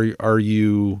it. Are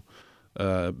you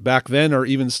back then, or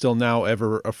even still now,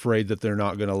 ever afraid that they're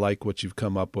not going to like what you've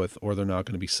come up with, or they're not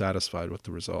going to be satisfied with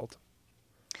the result?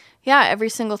 Yeah, every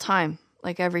single time.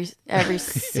 Like every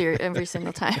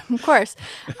single time, of course.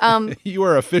 You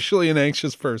are officially an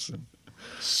anxious person.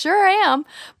 Sure I am.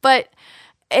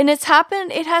 And it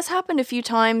has happened a few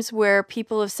times where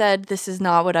people have said, this is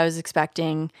not what I was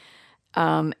expecting.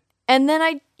 And then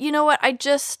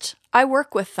I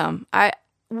work with them.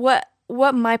 What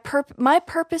my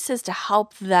purpose is to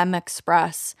help them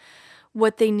express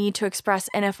what they need to express.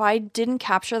 And if I didn't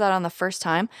capture that on the first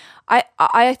time,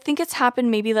 I think it's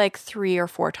happened maybe like 3 or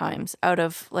 4 times out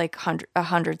of like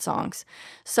 100 songs.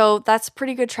 So that's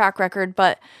pretty good track record.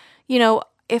 But,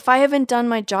 if I haven't done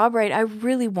my job right, I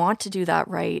really want to do that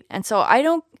right. And so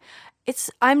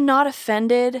I'm not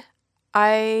offended.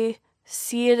 I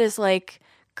see it as like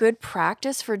good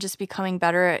practice for just becoming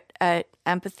better at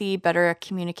empathy, better at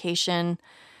communication,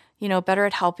 better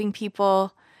at helping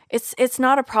people. It's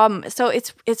not a problem. So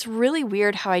it's really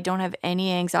weird how I don't have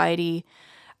any anxiety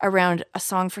around a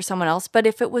song for someone else. But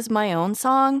if it was my own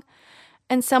song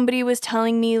and somebody was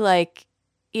telling me like,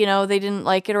 they didn't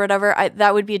like it or whatever,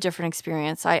 that would be a different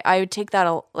experience. I would take that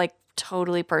like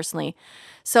totally personally.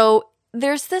 So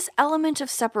there's this element of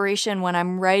separation when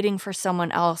I'm writing for someone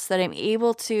else, that I'm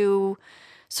able to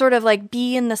sort of like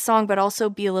be in the song, but also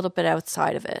be a little bit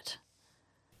outside of it.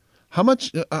 How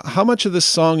much of this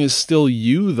song is still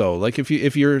you though? Like if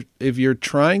you're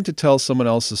trying to tell someone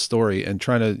else's story and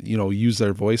trying to, use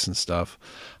their voice and stuff,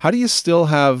 how do you still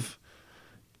have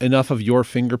enough of your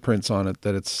fingerprints on it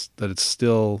that it's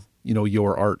still,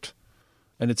 your art?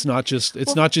 And it's not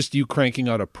just you cranking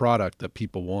out a product that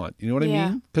people want. You know what I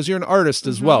mean? Because you're an artist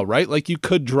as well, right? Like you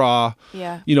could draw,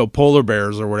 polar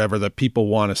bears or whatever that people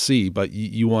want to see, but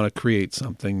you want to create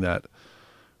something that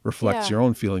reflects your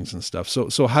own feelings and stuff.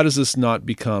 So how does this not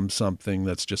become something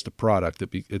that's just a product?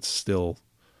 It's still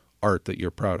art that you're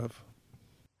proud of.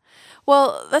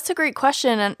 Well, that's a great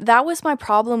question. And that was my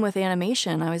problem with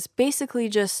animation. I was basically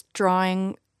just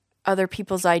drawing other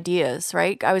people's ideas,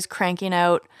 right? I was cranking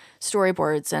out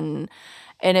storyboards and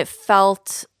it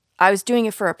felt I was doing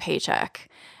it for a paycheck.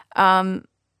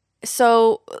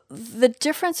 So the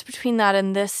difference between that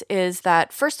and this is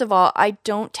that, first of all, I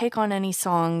don't take on any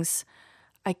songs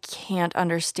I can't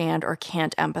understand or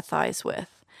can't empathize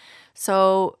with.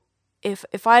 So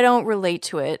if I don't relate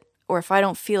to it, or if I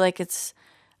don't feel like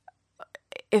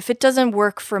if it doesn't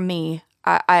work for me,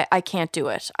 I can't do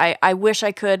it. I wish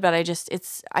I could, but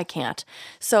I can't.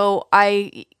 So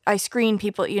I screen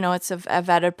people, it's a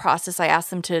vetted process. I ask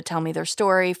them to tell me their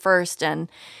story first, and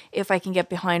if I can get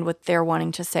behind what they're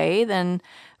wanting to say, then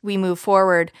we move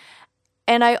forward.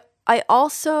 And I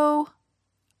also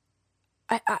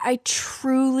I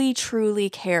truly, truly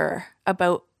care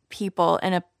about people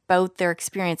and about their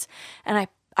experience. And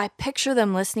I picture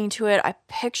them listening to it. I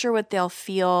picture what they'll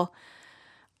feel.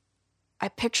 I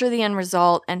picture the end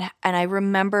result. And I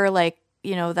remember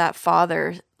that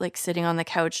father sitting on the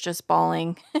couch just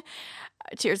bawling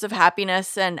tears of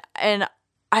happiness. And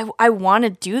I want to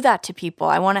do that to people.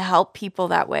 I want to help people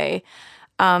that way.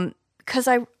 Because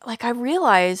I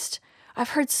realized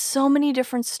I've heard so many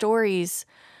different stories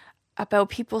about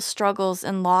people's struggles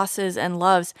and losses and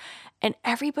loves, and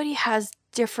everybody has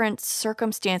different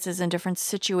circumstances and different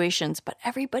situations, but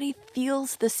everybody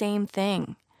feels the same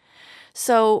thing.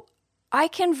 So I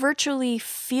can virtually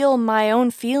feel my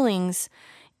own feelings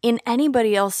in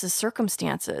anybody else's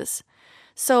circumstances.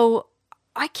 So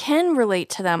I can relate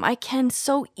to them. I can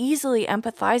so easily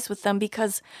empathize with them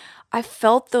because I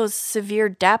felt those severe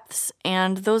depths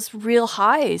and those real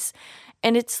highs.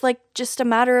 And it's like just a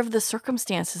matter of the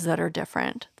circumstances that are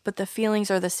different, but the feelings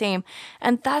are the same.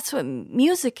 And that's what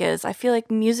music is. I feel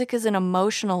like music is an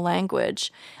emotional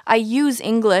language. I use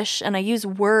English and I use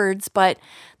words, but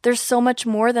there's so much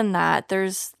more than that.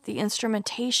 There's the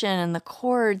instrumentation and the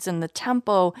chords and the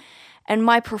tempo and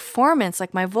my performance,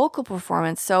 like my vocal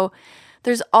performance. So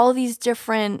there's all these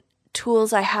different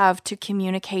tools I have to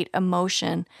communicate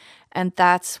emotion. And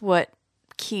that's what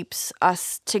keeps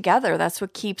us together. That's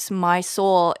what keeps my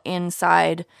soul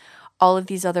inside all of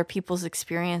these other people's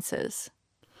experiences.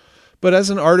 But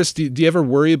as an artist, do you ever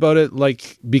worry about it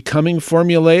like becoming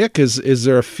formulaic? Is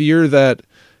there a fear that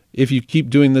if you keep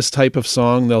doing this type of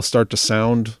song, they'll start to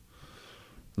sound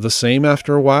the same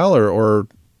after a while, or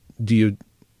do you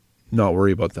not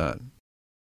worry about that?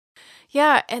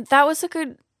 Yeah, and that's a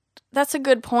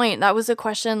good point. That was a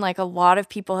question like a lot of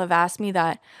people have asked me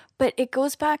that, but it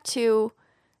goes back to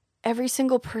every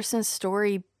single person's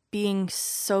story being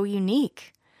so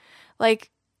unique. Like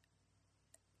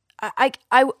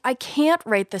I can't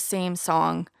write the same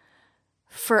song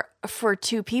for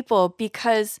two people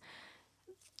because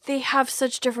they have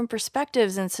such different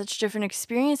perspectives and such different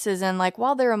experiences, and like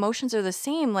while their emotions are the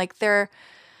same, like they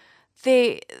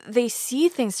see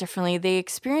things differently, they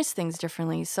experience things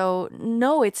differently. So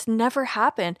no, it's never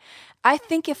happened. I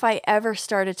think if I ever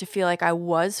started to feel like I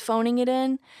was phoning it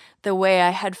in the way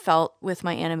I had felt with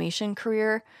my animation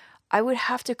career, I would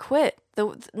have to quit.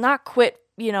 Not quit,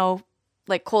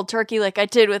 like cold turkey like I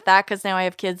did with that, because now I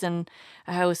have kids and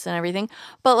a house and everything.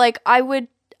 But like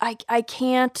I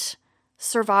can't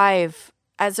survive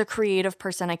as a creative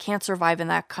person. I can't survive in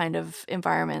that kind of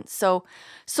environment. So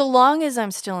long as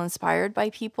I'm still inspired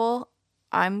by people,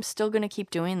 I'm still going to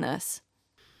keep doing this.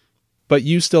 But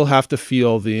you still have to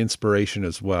feel the inspiration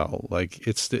as well. Like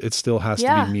it still has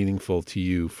to be meaningful to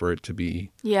you for it to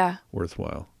be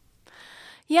worthwhile.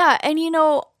 Yeah. And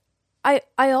I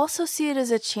also see it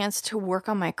as a chance to work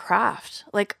on my craft.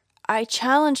 Like I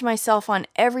challenge myself on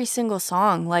every single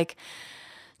song, like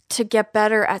to get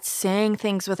better at saying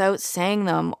things without saying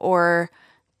them, or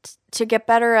to get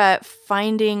better at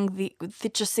finding the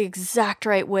just the exact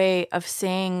right way of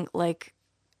saying like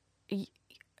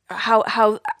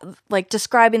how like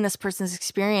describing this person's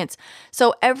experience.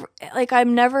 So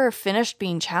I'm never finished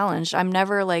being challenged. I'm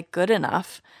never like good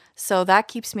enough. So that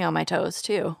keeps me on my toes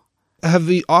too. Have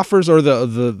the offers or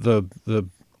the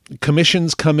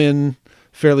commissions come in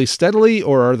fairly steadily,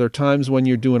 or are there times when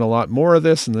you're doing a lot more of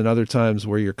this and then other times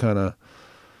where you're kind of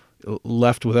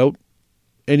left without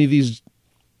any of these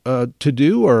to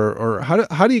do, or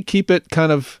how do you keep it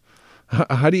kind of,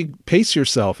 how do you pace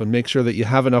yourself and make sure that you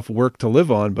have enough work to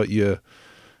live on, but you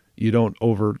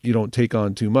don't take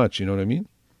on too much, you know what I mean?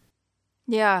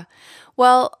 Yeah.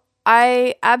 Well,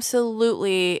 I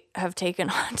absolutely have taken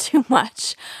on too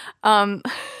much.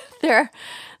 There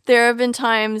have been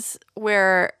times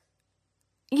where,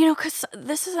 because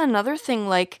this is another thing,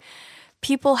 like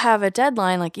people have a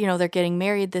deadline, like, they're getting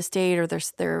married this date or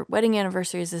their wedding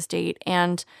anniversary is this date.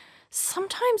 And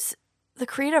sometimes the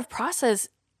creative process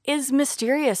is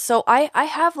mysterious. So I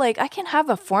can have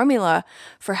a formula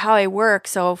for how I work.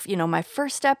 So, my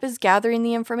first step is gathering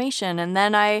the information, and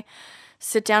then I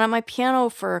sit down at my piano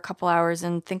for a couple hours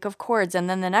and think of chords. And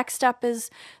then the next step is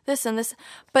this and this.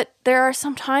 But there are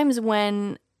some times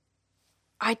when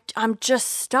I'm just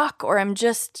stuck, or I'm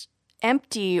just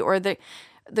empty, or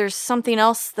there's something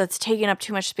else that's taking up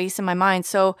too much space in my mind.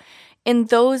 So in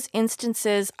those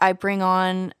instances, I bring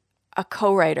on a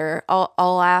co-writer.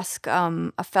 I'll ask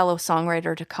a fellow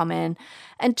songwriter to come in,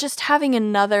 and just having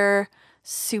another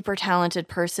super talented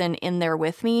person in there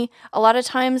with me. A lot of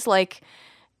times, like,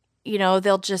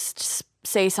 they'll just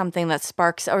say something that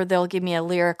sparks, or they'll give me a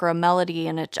lyric or a melody,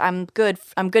 and I'm good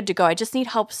to go. I just need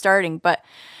help starting. But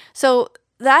so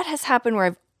that has happened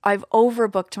where I've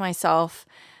overbooked myself.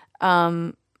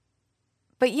 But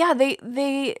yeah,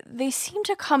 they seem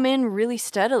to come in really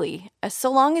steadily.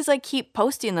 So long as I keep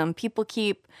posting them, people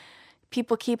keep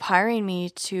hiring me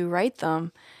to write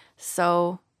them.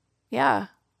 So, yeah.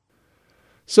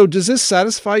 So does this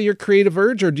satisfy your creative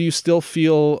urge, or do you still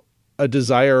feel a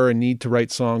desire or a need to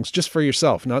write songs just for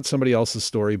yourself, not somebody else's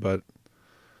story, but,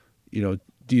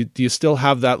 do do you still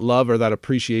have that love or that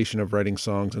appreciation of writing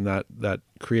songs and that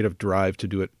creative drive to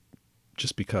do it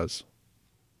just because?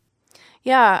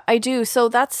 Yeah, I do. So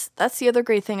that's the other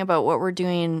great thing about what we're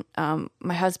doing.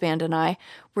 My husband and I,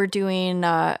 we're doing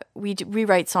we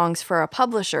write songs for a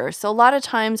publisher. So a lot of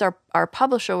times our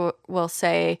publisher will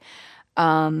say,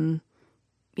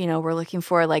 we're looking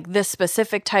for like this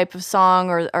specific type of song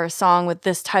or a song with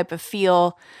this type of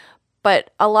feel.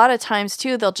 But a lot of times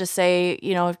too, they'll just say,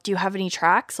 do you have any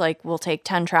tracks? Like we'll take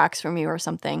 10 tracks from you or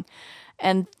something.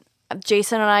 And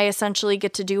Jason and I essentially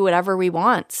get to do whatever we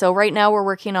want. So right now we're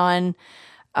working on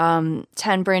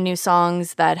 10 brand new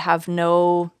songs that have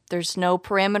there's no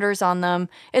parameters on them.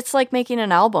 It's like making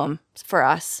an album for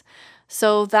us.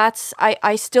 So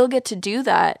I still get to do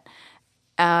that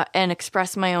and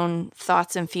express my own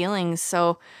thoughts and feelings.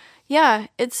 So yeah,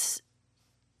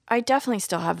 I definitely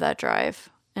still have that drive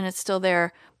and it's still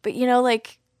there. But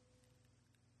like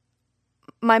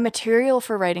my material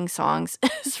for writing songs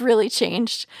has really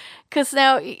changed because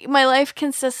now my life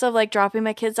consists of like dropping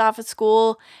my kids off at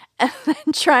school and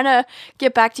then trying to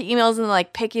get back to emails and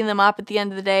like picking them up at the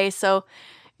end of the day. So,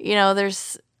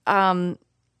 there's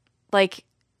like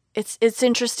it's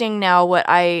interesting now what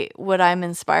I'm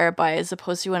inspired by as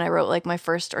opposed to when I wrote like my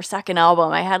first or second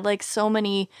album. I had like so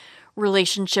many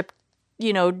relationship,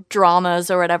 dramas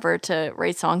or whatever to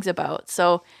write songs about.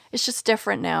 So it's just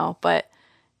different now, but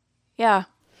yeah.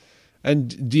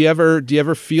 And do you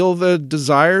ever feel the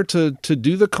desire to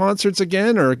do the concerts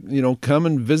again, or come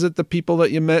and visit the people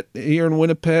that you met here in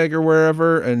Winnipeg or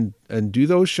wherever, and do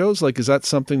those shows? Like, is that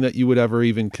something that you would ever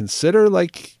even consider?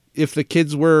 Like, if the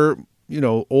kids were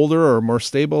older or more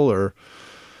stable, or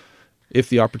if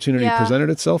the opportunity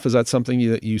presented itself, is that something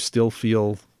that you still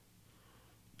feel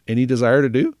any desire to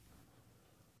do?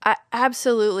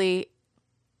 Absolutely.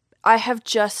 I have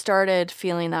just started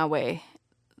feeling that way.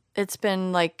 It's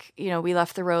been like, we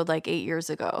left the road like 8 years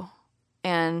ago.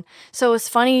 And so it was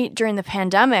funny during the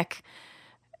pandemic.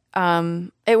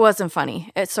 It wasn't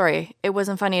funny. It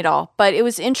wasn't funny at all. But it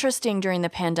was interesting during the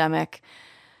pandemic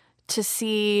to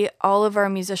see all of our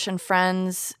musician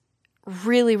friends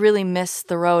really, really miss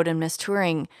the road and miss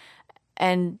touring.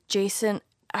 And I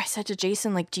said to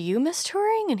Jason, like, do you miss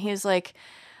touring? And he was like,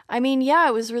 I mean, yeah,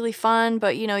 it was really fun,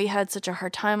 but you had such a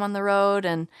hard time on the road.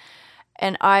 And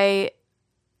I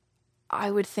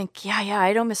would think, yeah,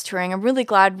 I don't miss touring. I'm really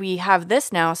glad we have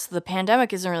this now, so the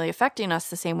pandemic isn't really affecting us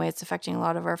the same way it's affecting a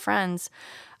lot of our friends.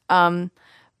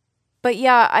 But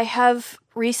yeah, I have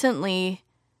recently,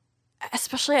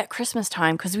 especially at Christmas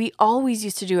time, because we always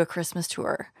used to do a Christmas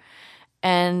tour.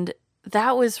 And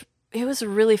it was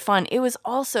really fun. It was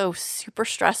also super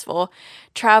stressful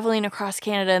traveling across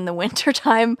Canada in the winter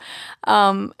time.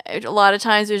 A lot of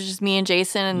times it was just me and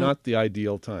Jason. And not the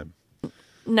ideal time.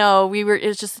 No, it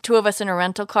was just the two of us in a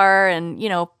rental car, and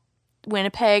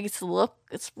Winnipeg,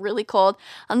 it's really cold.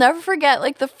 I'll never forget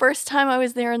like the first time I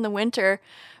was there in the winter.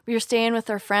 We were staying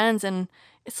with our friends and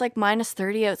it's like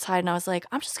 -30 outside, and I was like,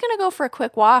 I'm just gonna go for a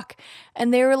quick walk.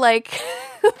 And they were like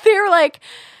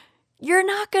you're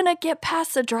not gonna get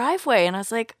past the driveway. And I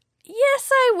was like,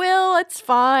 yes, I will. It's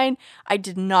fine. I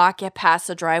did not get past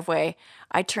the driveway.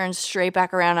 I turned straight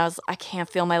back around. I can't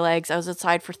feel my legs. I was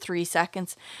outside for 3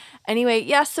 seconds. Anyway,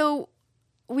 yeah, so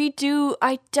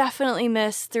I definitely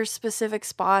miss, there's specific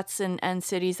spots and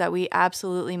cities that we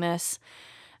absolutely miss.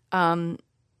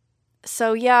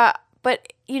 So yeah,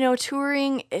 but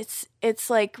touring, it's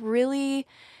like really,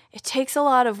 it takes a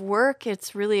lot of work.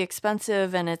 It's really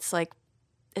expensive and it's like,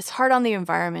 it's hard on the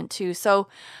environment too. So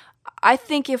I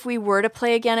think if we were to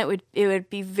play again, it would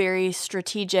be very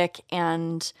strategic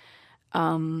and,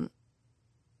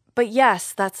 but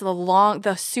yes, that's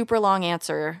the super long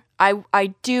answer.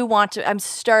 I do want to, I'm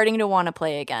starting to want to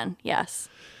play again. Yes.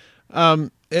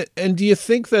 And do you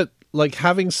think that like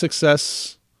having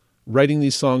success writing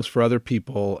these songs for other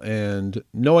people and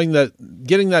knowing that,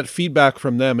 getting that feedback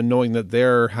from them and knowing that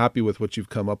they're happy with what you've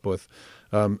come up with,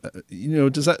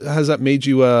 has that made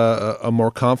you a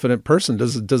more confident person?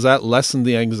 Does that lessen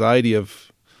the anxiety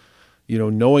of,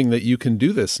 knowing that you can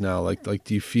do this now? Like,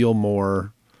 do you feel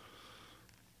more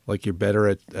like you're better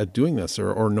at doing this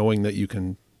or knowing that you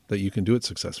can do it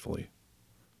successfully?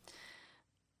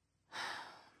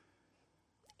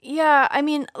 Yeah. I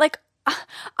mean, like,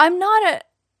 I'm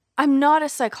not a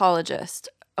psychologist.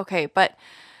 Okay. But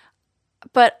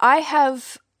I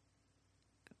have,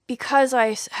 because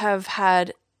I have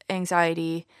had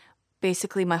anxiety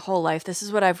basically my whole life, this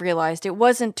is what I've realized. It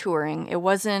wasn't touring. It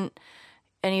wasn't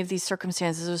any of these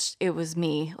circumstances. It was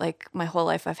me. Like my whole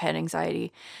life I've had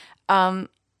anxiety.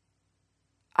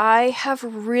 I have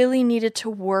really needed to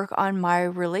work on my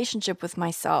relationship with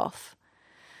myself.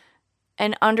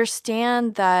 and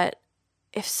understand that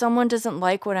if someone doesn't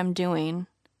like what I'm doing,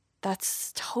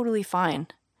 that's totally fine.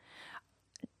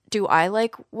 Do I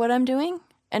like what I'm doing?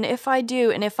 And if I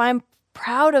do, and if I'm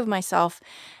proud of myself,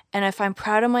 and if I'm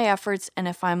proud of my efforts, and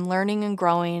if I'm learning and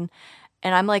growing,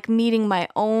 and I'm like meeting my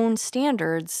own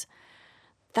standards,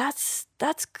 that's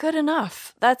good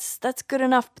enough. That's good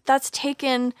enough. But that's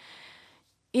taken,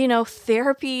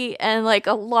 therapy and like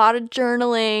a lot of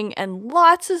journaling and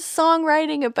lots of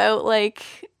songwriting about like,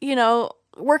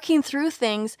 working through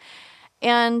things.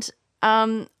 And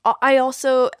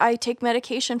I take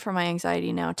medication for my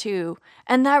anxiety now too.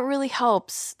 And that really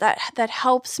helps. That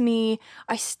helps me.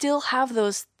 I still have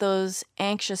those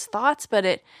anxious thoughts,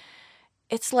 but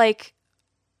it's like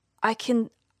I can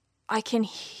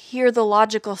hear the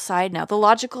logical side now. The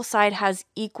logical side has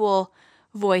equal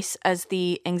voice as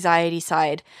the anxiety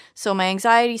side. So my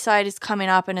anxiety side is coming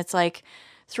up and it's like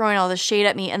throwing all this shade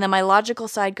at me. And then my logical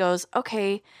side goes,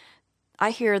 okay,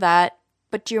 I hear that.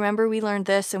 But do you remember we learned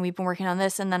this and we've been working on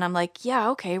this? And then I'm like, yeah,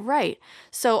 okay, right.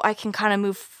 So I can kind of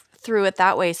move through it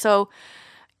that way. So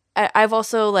I've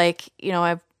also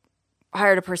I've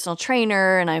hired a personal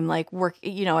trainer and I'm like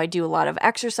I do a lot of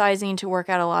exercising to work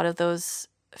out a lot of those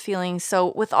feelings.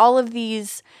 So with all of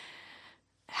these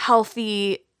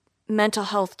healthy mental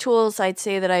health tools, I'd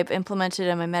say that I've implemented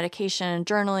in my medication and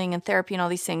journaling and therapy and all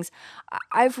these things,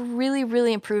 I've really,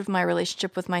 really improved my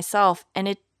relationship with myself. And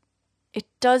it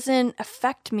doesn't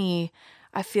affect me,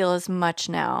 I feel, as much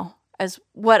now as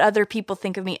what other people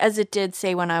think of me as it did,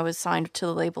 say, when I was signed to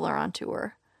the label or on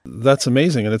tour. That's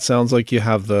amazing. And it sounds like you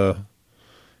have the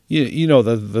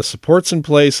supports in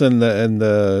place and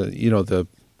the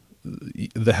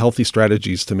healthy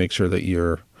strategies to make sure that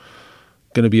you're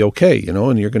going to be okay,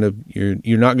 and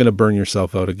you're not going to burn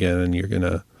yourself out again, and you're going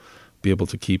to be able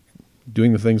to keep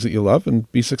doing the things that you love and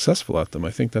be successful at them.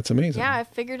 I think that's amazing. Yeah, I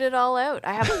figured it all out.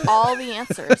 I have all the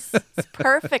answers. It's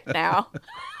perfect now.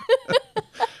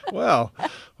 Well,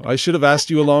 I should have asked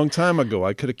you a long time ago.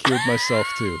 I could have cured myself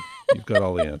too. You've got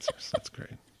all the answers. That's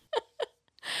great.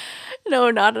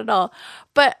 No, not at all.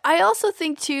 But I also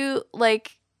think too,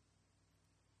 like,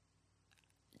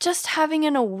 just having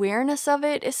an awareness of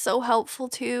it is so helpful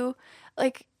too.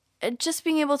 Like, just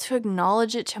being able to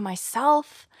acknowledge it to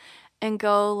myself and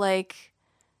go like,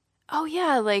 oh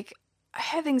yeah, like I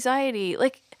have anxiety.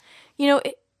 Like,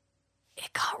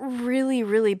 it got really,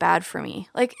 really bad for me.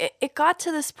 Like it got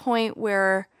to this point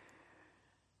where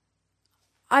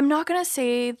I'm not going to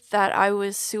say that I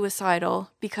was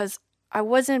suicidal because I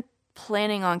wasn't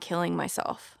planning on killing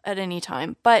myself at any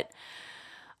time, but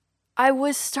I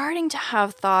was starting to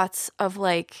have thoughts of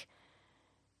like,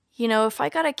 if I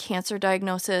got a cancer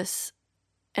diagnosis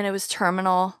and it was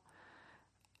terminal,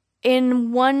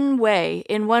 in one way,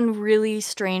 in one really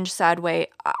strange, sad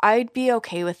way, I'd be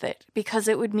okay with it because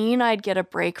it would mean I'd get a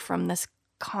break from this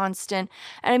constant.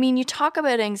 And I mean, you talk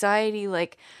about anxiety,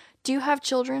 like, do you have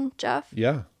children, Jeff?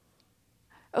 Yeah.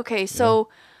 Okay, so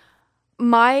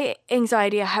my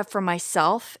anxiety I have for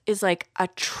myself is like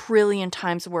 1,000,000,000,000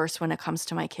 times worse when it comes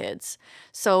to my kids.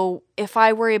 So if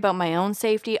I worry about my own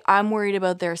safety, I'm worried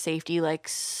about their safety like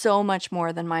so much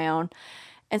more than my own.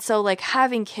 And so like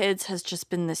having kids has just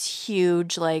been this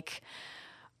huge like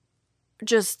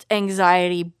just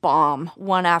anxiety bomb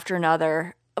one after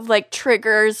another of like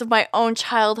triggers of my own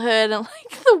childhood and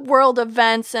like the world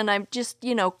events, and I'm just,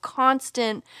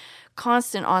 constant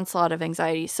onslaught of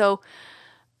anxiety. So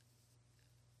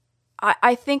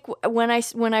I think when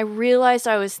I realized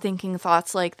I was thinking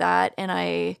thoughts like that, and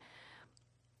I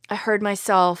heard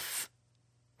myself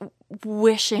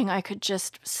wishing I could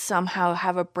just somehow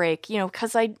have a break,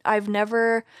 because I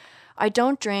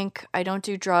don't drink, I don't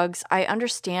do drugs. I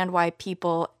understand why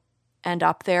people end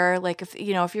up there. Like if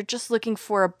you're just looking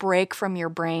for a break from your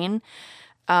brain,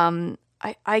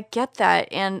 I get that,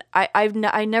 and I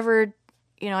never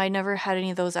had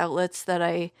any of those outlets that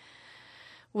I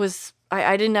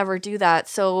didn't ever do that.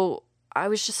 So I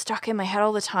was just stuck in my head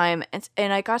all the time.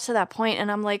 And I got to that point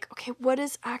and I'm like, okay, what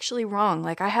is actually wrong?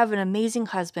 Like I have an amazing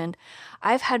husband.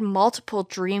 I've had multiple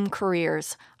dream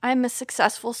careers. I'm a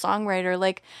successful songwriter.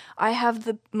 Like I have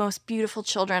the most beautiful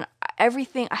children,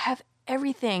 everything. I have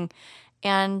everything.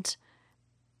 And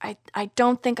I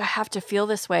don't think I have to feel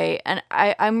this way. And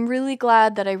I'm really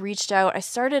glad that I reached out. I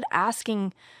started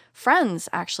asking friends,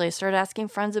 actually. I started asking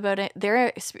friends about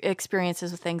their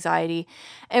experiences with anxiety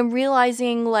and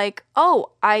realizing like,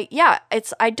 I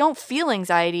don't feel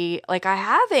anxiety. Like I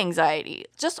have anxiety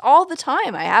just all the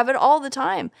time. I have it all the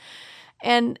time.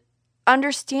 And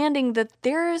understanding that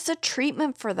there is a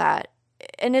treatment for that.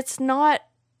 And it's not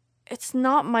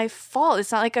my fault.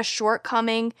 It's not like a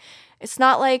shortcoming. It's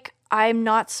not like I'm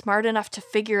not smart enough to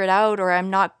figure it out, or I'm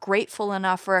not grateful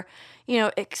enough, or,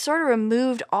 it sort of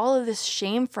removed all of this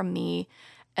shame from me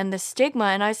and the stigma.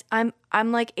 And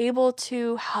I'm like able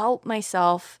to help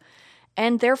myself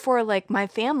and therefore like my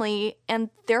family and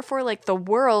therefore like the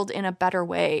world in a better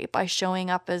way by showing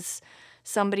up as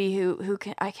somebody who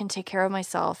I can take care of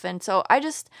myself. And so I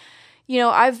just,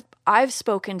 I've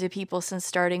spoken to people since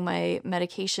starting my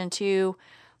medication too.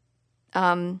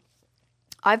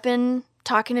 I've been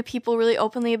talking to people really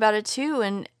openly about it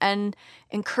too, and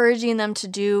encouraging them to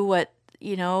do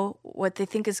what they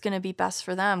think is going to be best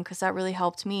for them, because that really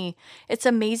helped me. It's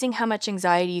amazing how much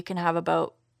anxiety you can have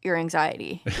about your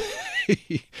anxiety.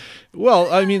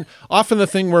 Well, I mean, often the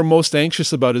thing we're most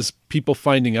anxious about is people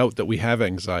finding out that we have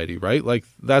anxiety, right? Like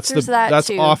that's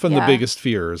too. often the biggest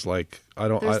fear is like, I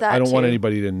don't want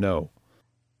anybody to know.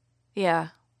 Yeah.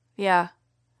 Yeah.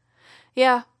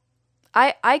 Yeah.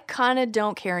 I kind of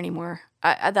don't care anymore.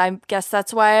 I guess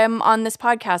that's why I'm on this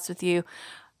podcast with you.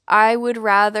 I would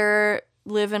rather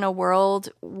live in a world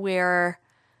where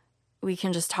we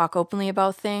can just talk openly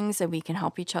about things and we can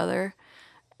help each other.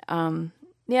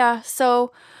 Yeah,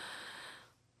 so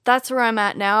that's where I'm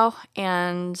at now,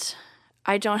 and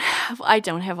I don't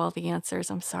have all the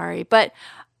answers. I'm sorry, but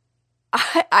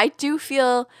I do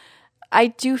feel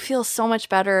so much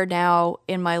better now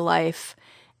in my life,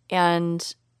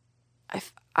 and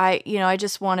I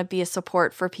just want to be a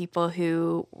support for people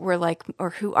who were like,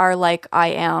 or who are like I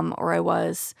am or I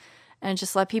was, and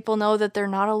just let people know that they're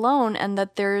not alone and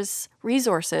that there's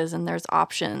resources and there's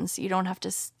options. You don't have to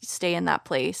stay in that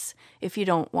place if you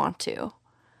don't want to.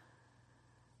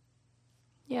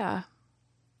 Yeah.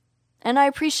 And I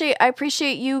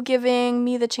appreciate you giving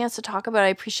me the chance to talk about it. I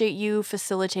appreciate you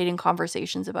facilitating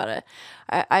conversations about it.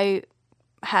 I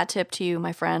hat tip to you,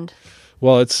 my friend.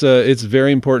 Well, it's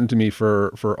very important to me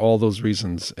for all those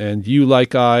reasons. And you,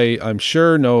 like I'm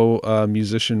sure, know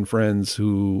musician friends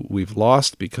who we've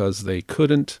lost because they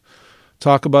couldn't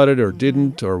talk about it or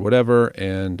didn't or whatever.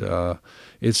 And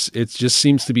it just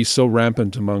seems to be so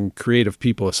rampant among creative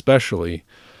people, especially.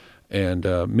 And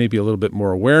maybe a little bit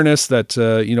more awareness that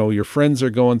your friends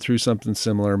are going through something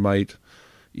similar might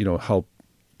help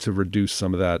to reduce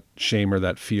some of that shame or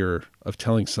that fear of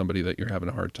telling somebody that you're having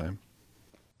a hard time.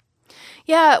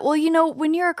 Yeah, well,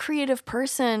 when you're a creative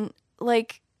person,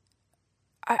 like,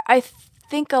 I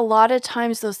think a lot of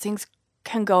times those things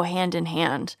can go hand in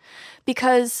hand,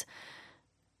 because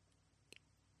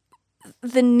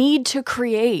the need to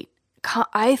create,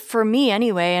 for me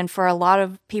anyway, and for a lot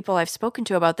of people I've spoken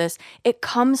to about this, it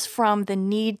comes from the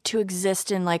need to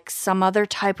exist in like some other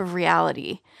type of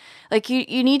reality. Like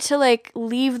you need to like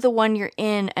leave the one you're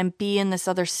in and be in this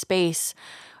other space,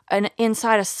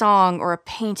 inside a song or a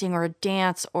painting or a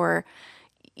dance, or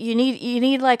you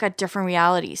need like a different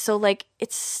reality. So like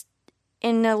it's,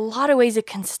 in a lot of ways it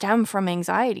can stem from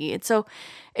anxiety. And so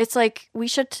it's like we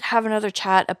should have another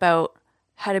chat about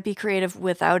how to be creative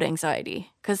without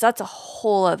anxiety, because that's a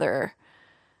whole other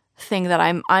thing that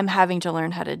I'm having to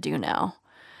learn how to do now,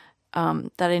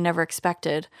 that I never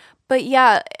expected. But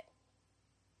yeah,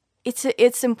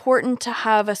 it's important to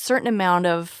have a certain amount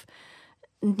of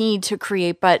need to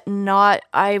create, but not,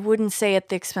 I wouldn't say at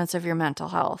the expense of your mental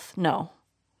health. No.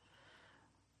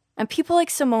 And people like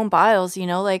Simone Biles,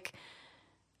 like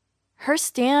her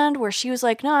stand where she was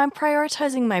like, no, I'm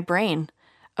prioritizing my brain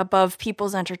above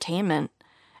people's entertainment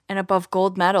and above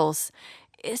gold medals.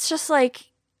 It's just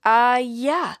like,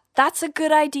 yeah, that's a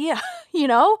good idea.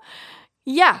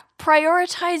 Yeah,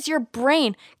 prioritize your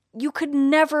brain. You could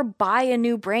never buy a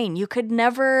new brain. You could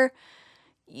never,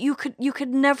 it's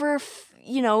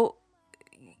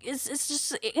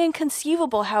just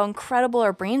inconceivable how incredible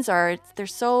our brains are.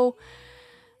 There's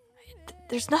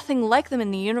nothing like them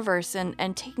in the universe,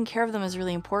 and taking care of them is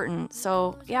really important.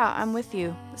 So yeah, I'm with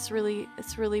you. It's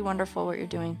really wonderful what you're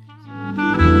doing.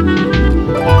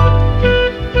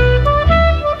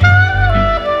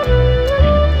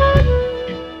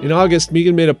 In August,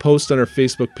 Megan made a post on her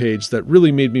Facebook page that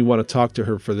really made me want to talk to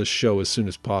her for this show as soon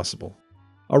as possible.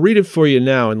 I'll read it for you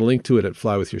now and link to it at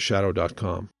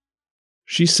flywithyourshadow.com.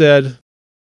 She said,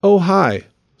 "Oh, hi.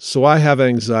 So I have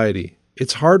anxiety.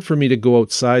 It's hard for me to go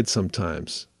outside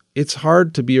sometimes. It's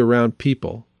hard to be around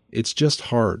people. It's just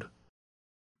hard.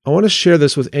 I want to share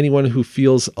this with anyone who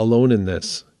feels alone in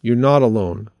this. You're not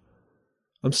alone.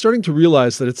 I'm starting to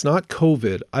realize that it's not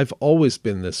COVID. I've always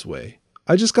been this way.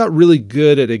 I just got really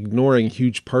good at ignoring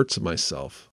huge parts of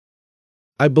myself.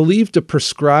 I believed a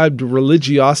prescribed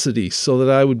religiosity so that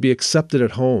I would be accepted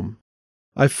at home.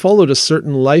 I followed a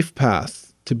certain life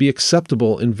path to be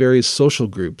acceptable in various social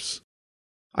groups.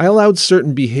 I allowed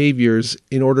certain behaviors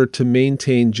in order to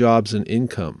maintain jobs and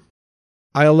income.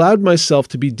 I allowed myself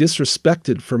to be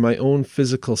disrespected for my own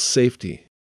physical safety.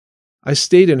 I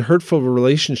stayed in hurtful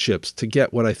relationships to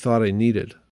get what I thought I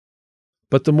needed.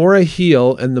 But the more I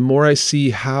heal and the more I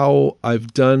see how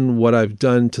I've done what I've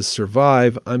done to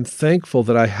survive, I'm thankful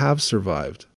that I have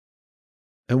survived.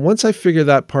 And once I figure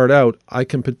that part out, I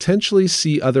can potentially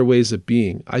see other ways of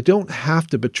being. I don't have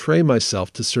to betray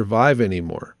myself to survive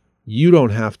anymore. You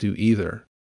don't have to either.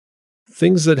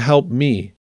 Things that help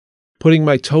me: putting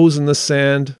my toes in the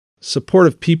sand,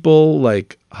 supportive people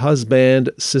like husband,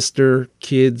 sister,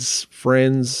 kids,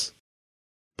 friends,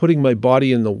 putting my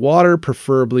body in the water,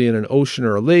 preferably in an ocean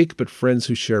or a lake, but friends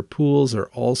who share pools are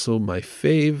also my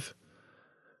fave.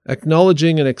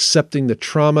 Acknowledging and accepting the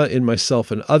trauma in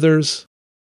myself and others.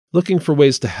 Looking for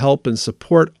ways to help and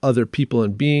support other people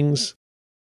and beings.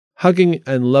 Hugging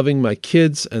and loving my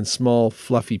kids and small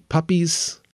fluffy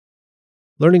puppies.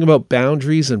 Learning about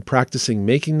boundaries and practicing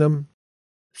making them.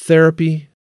 Therapy,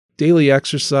 daily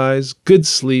exercise, good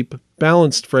sleep,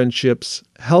 balanced friendships,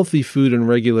 healthy food and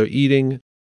regular eating,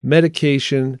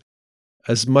 medication,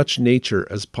 as much nature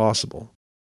as possible.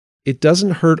 It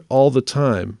doesn't hurt all the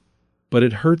time, but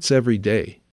it hurts every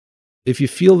day. If you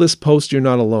feel this post, you're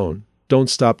not alone. Don't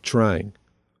stop trying.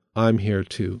 I'm here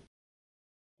too.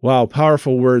 Wow,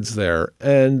 powerful words there.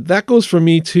 And that goes for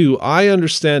me too. I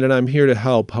understand and I'm here to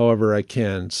help however I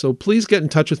can. So please get in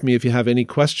touch with me if you have any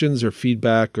questions or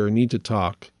feedback or need to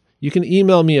talk. You can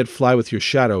email me at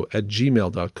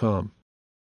flywithyourshadow@gmail.com.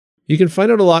 You can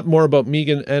find out a lot more about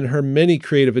Megan and her many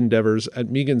creative endeavors at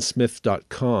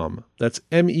megansmith.com. That's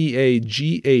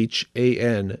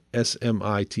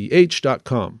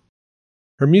meaghansmith.com.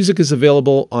 Her music is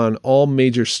available on all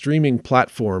major streaming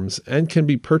platforms and can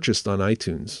be purchased on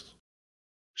iTunes.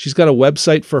 She's got a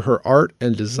website for her art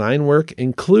and design work,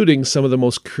 including some of the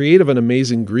most creative and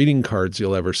amazing greeting cards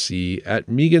you'll ever see at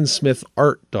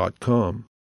megansmithart.com.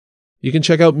 You can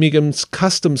check out Megan's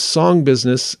custom song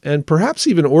business and perhaps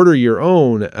even order your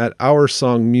own at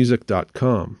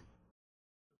oursongmusic.com.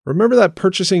 Remember that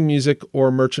purchasing music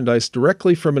or merchandise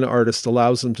directly from an artist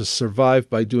allows them to survive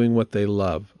by doing what they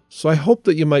love. So I hope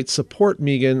that you might support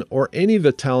Megan or any of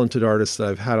the talented artists that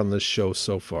I've had on this show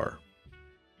so far.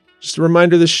 Just a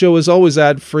reminder, this show is always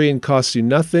ad-free and costs you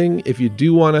nothing. If you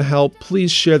do want to help, please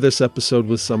share this episode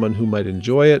with someone who might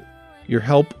enjoy it. Your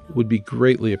help would be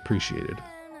greatly appreciated.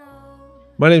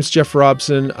 My name's Jeff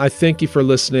Robson. I thank you for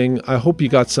listening. I hope you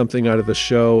got something out of the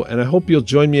show, and I hope you'll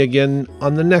join me again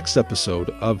on the next episode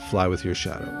of Fly With Your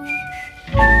Shadow.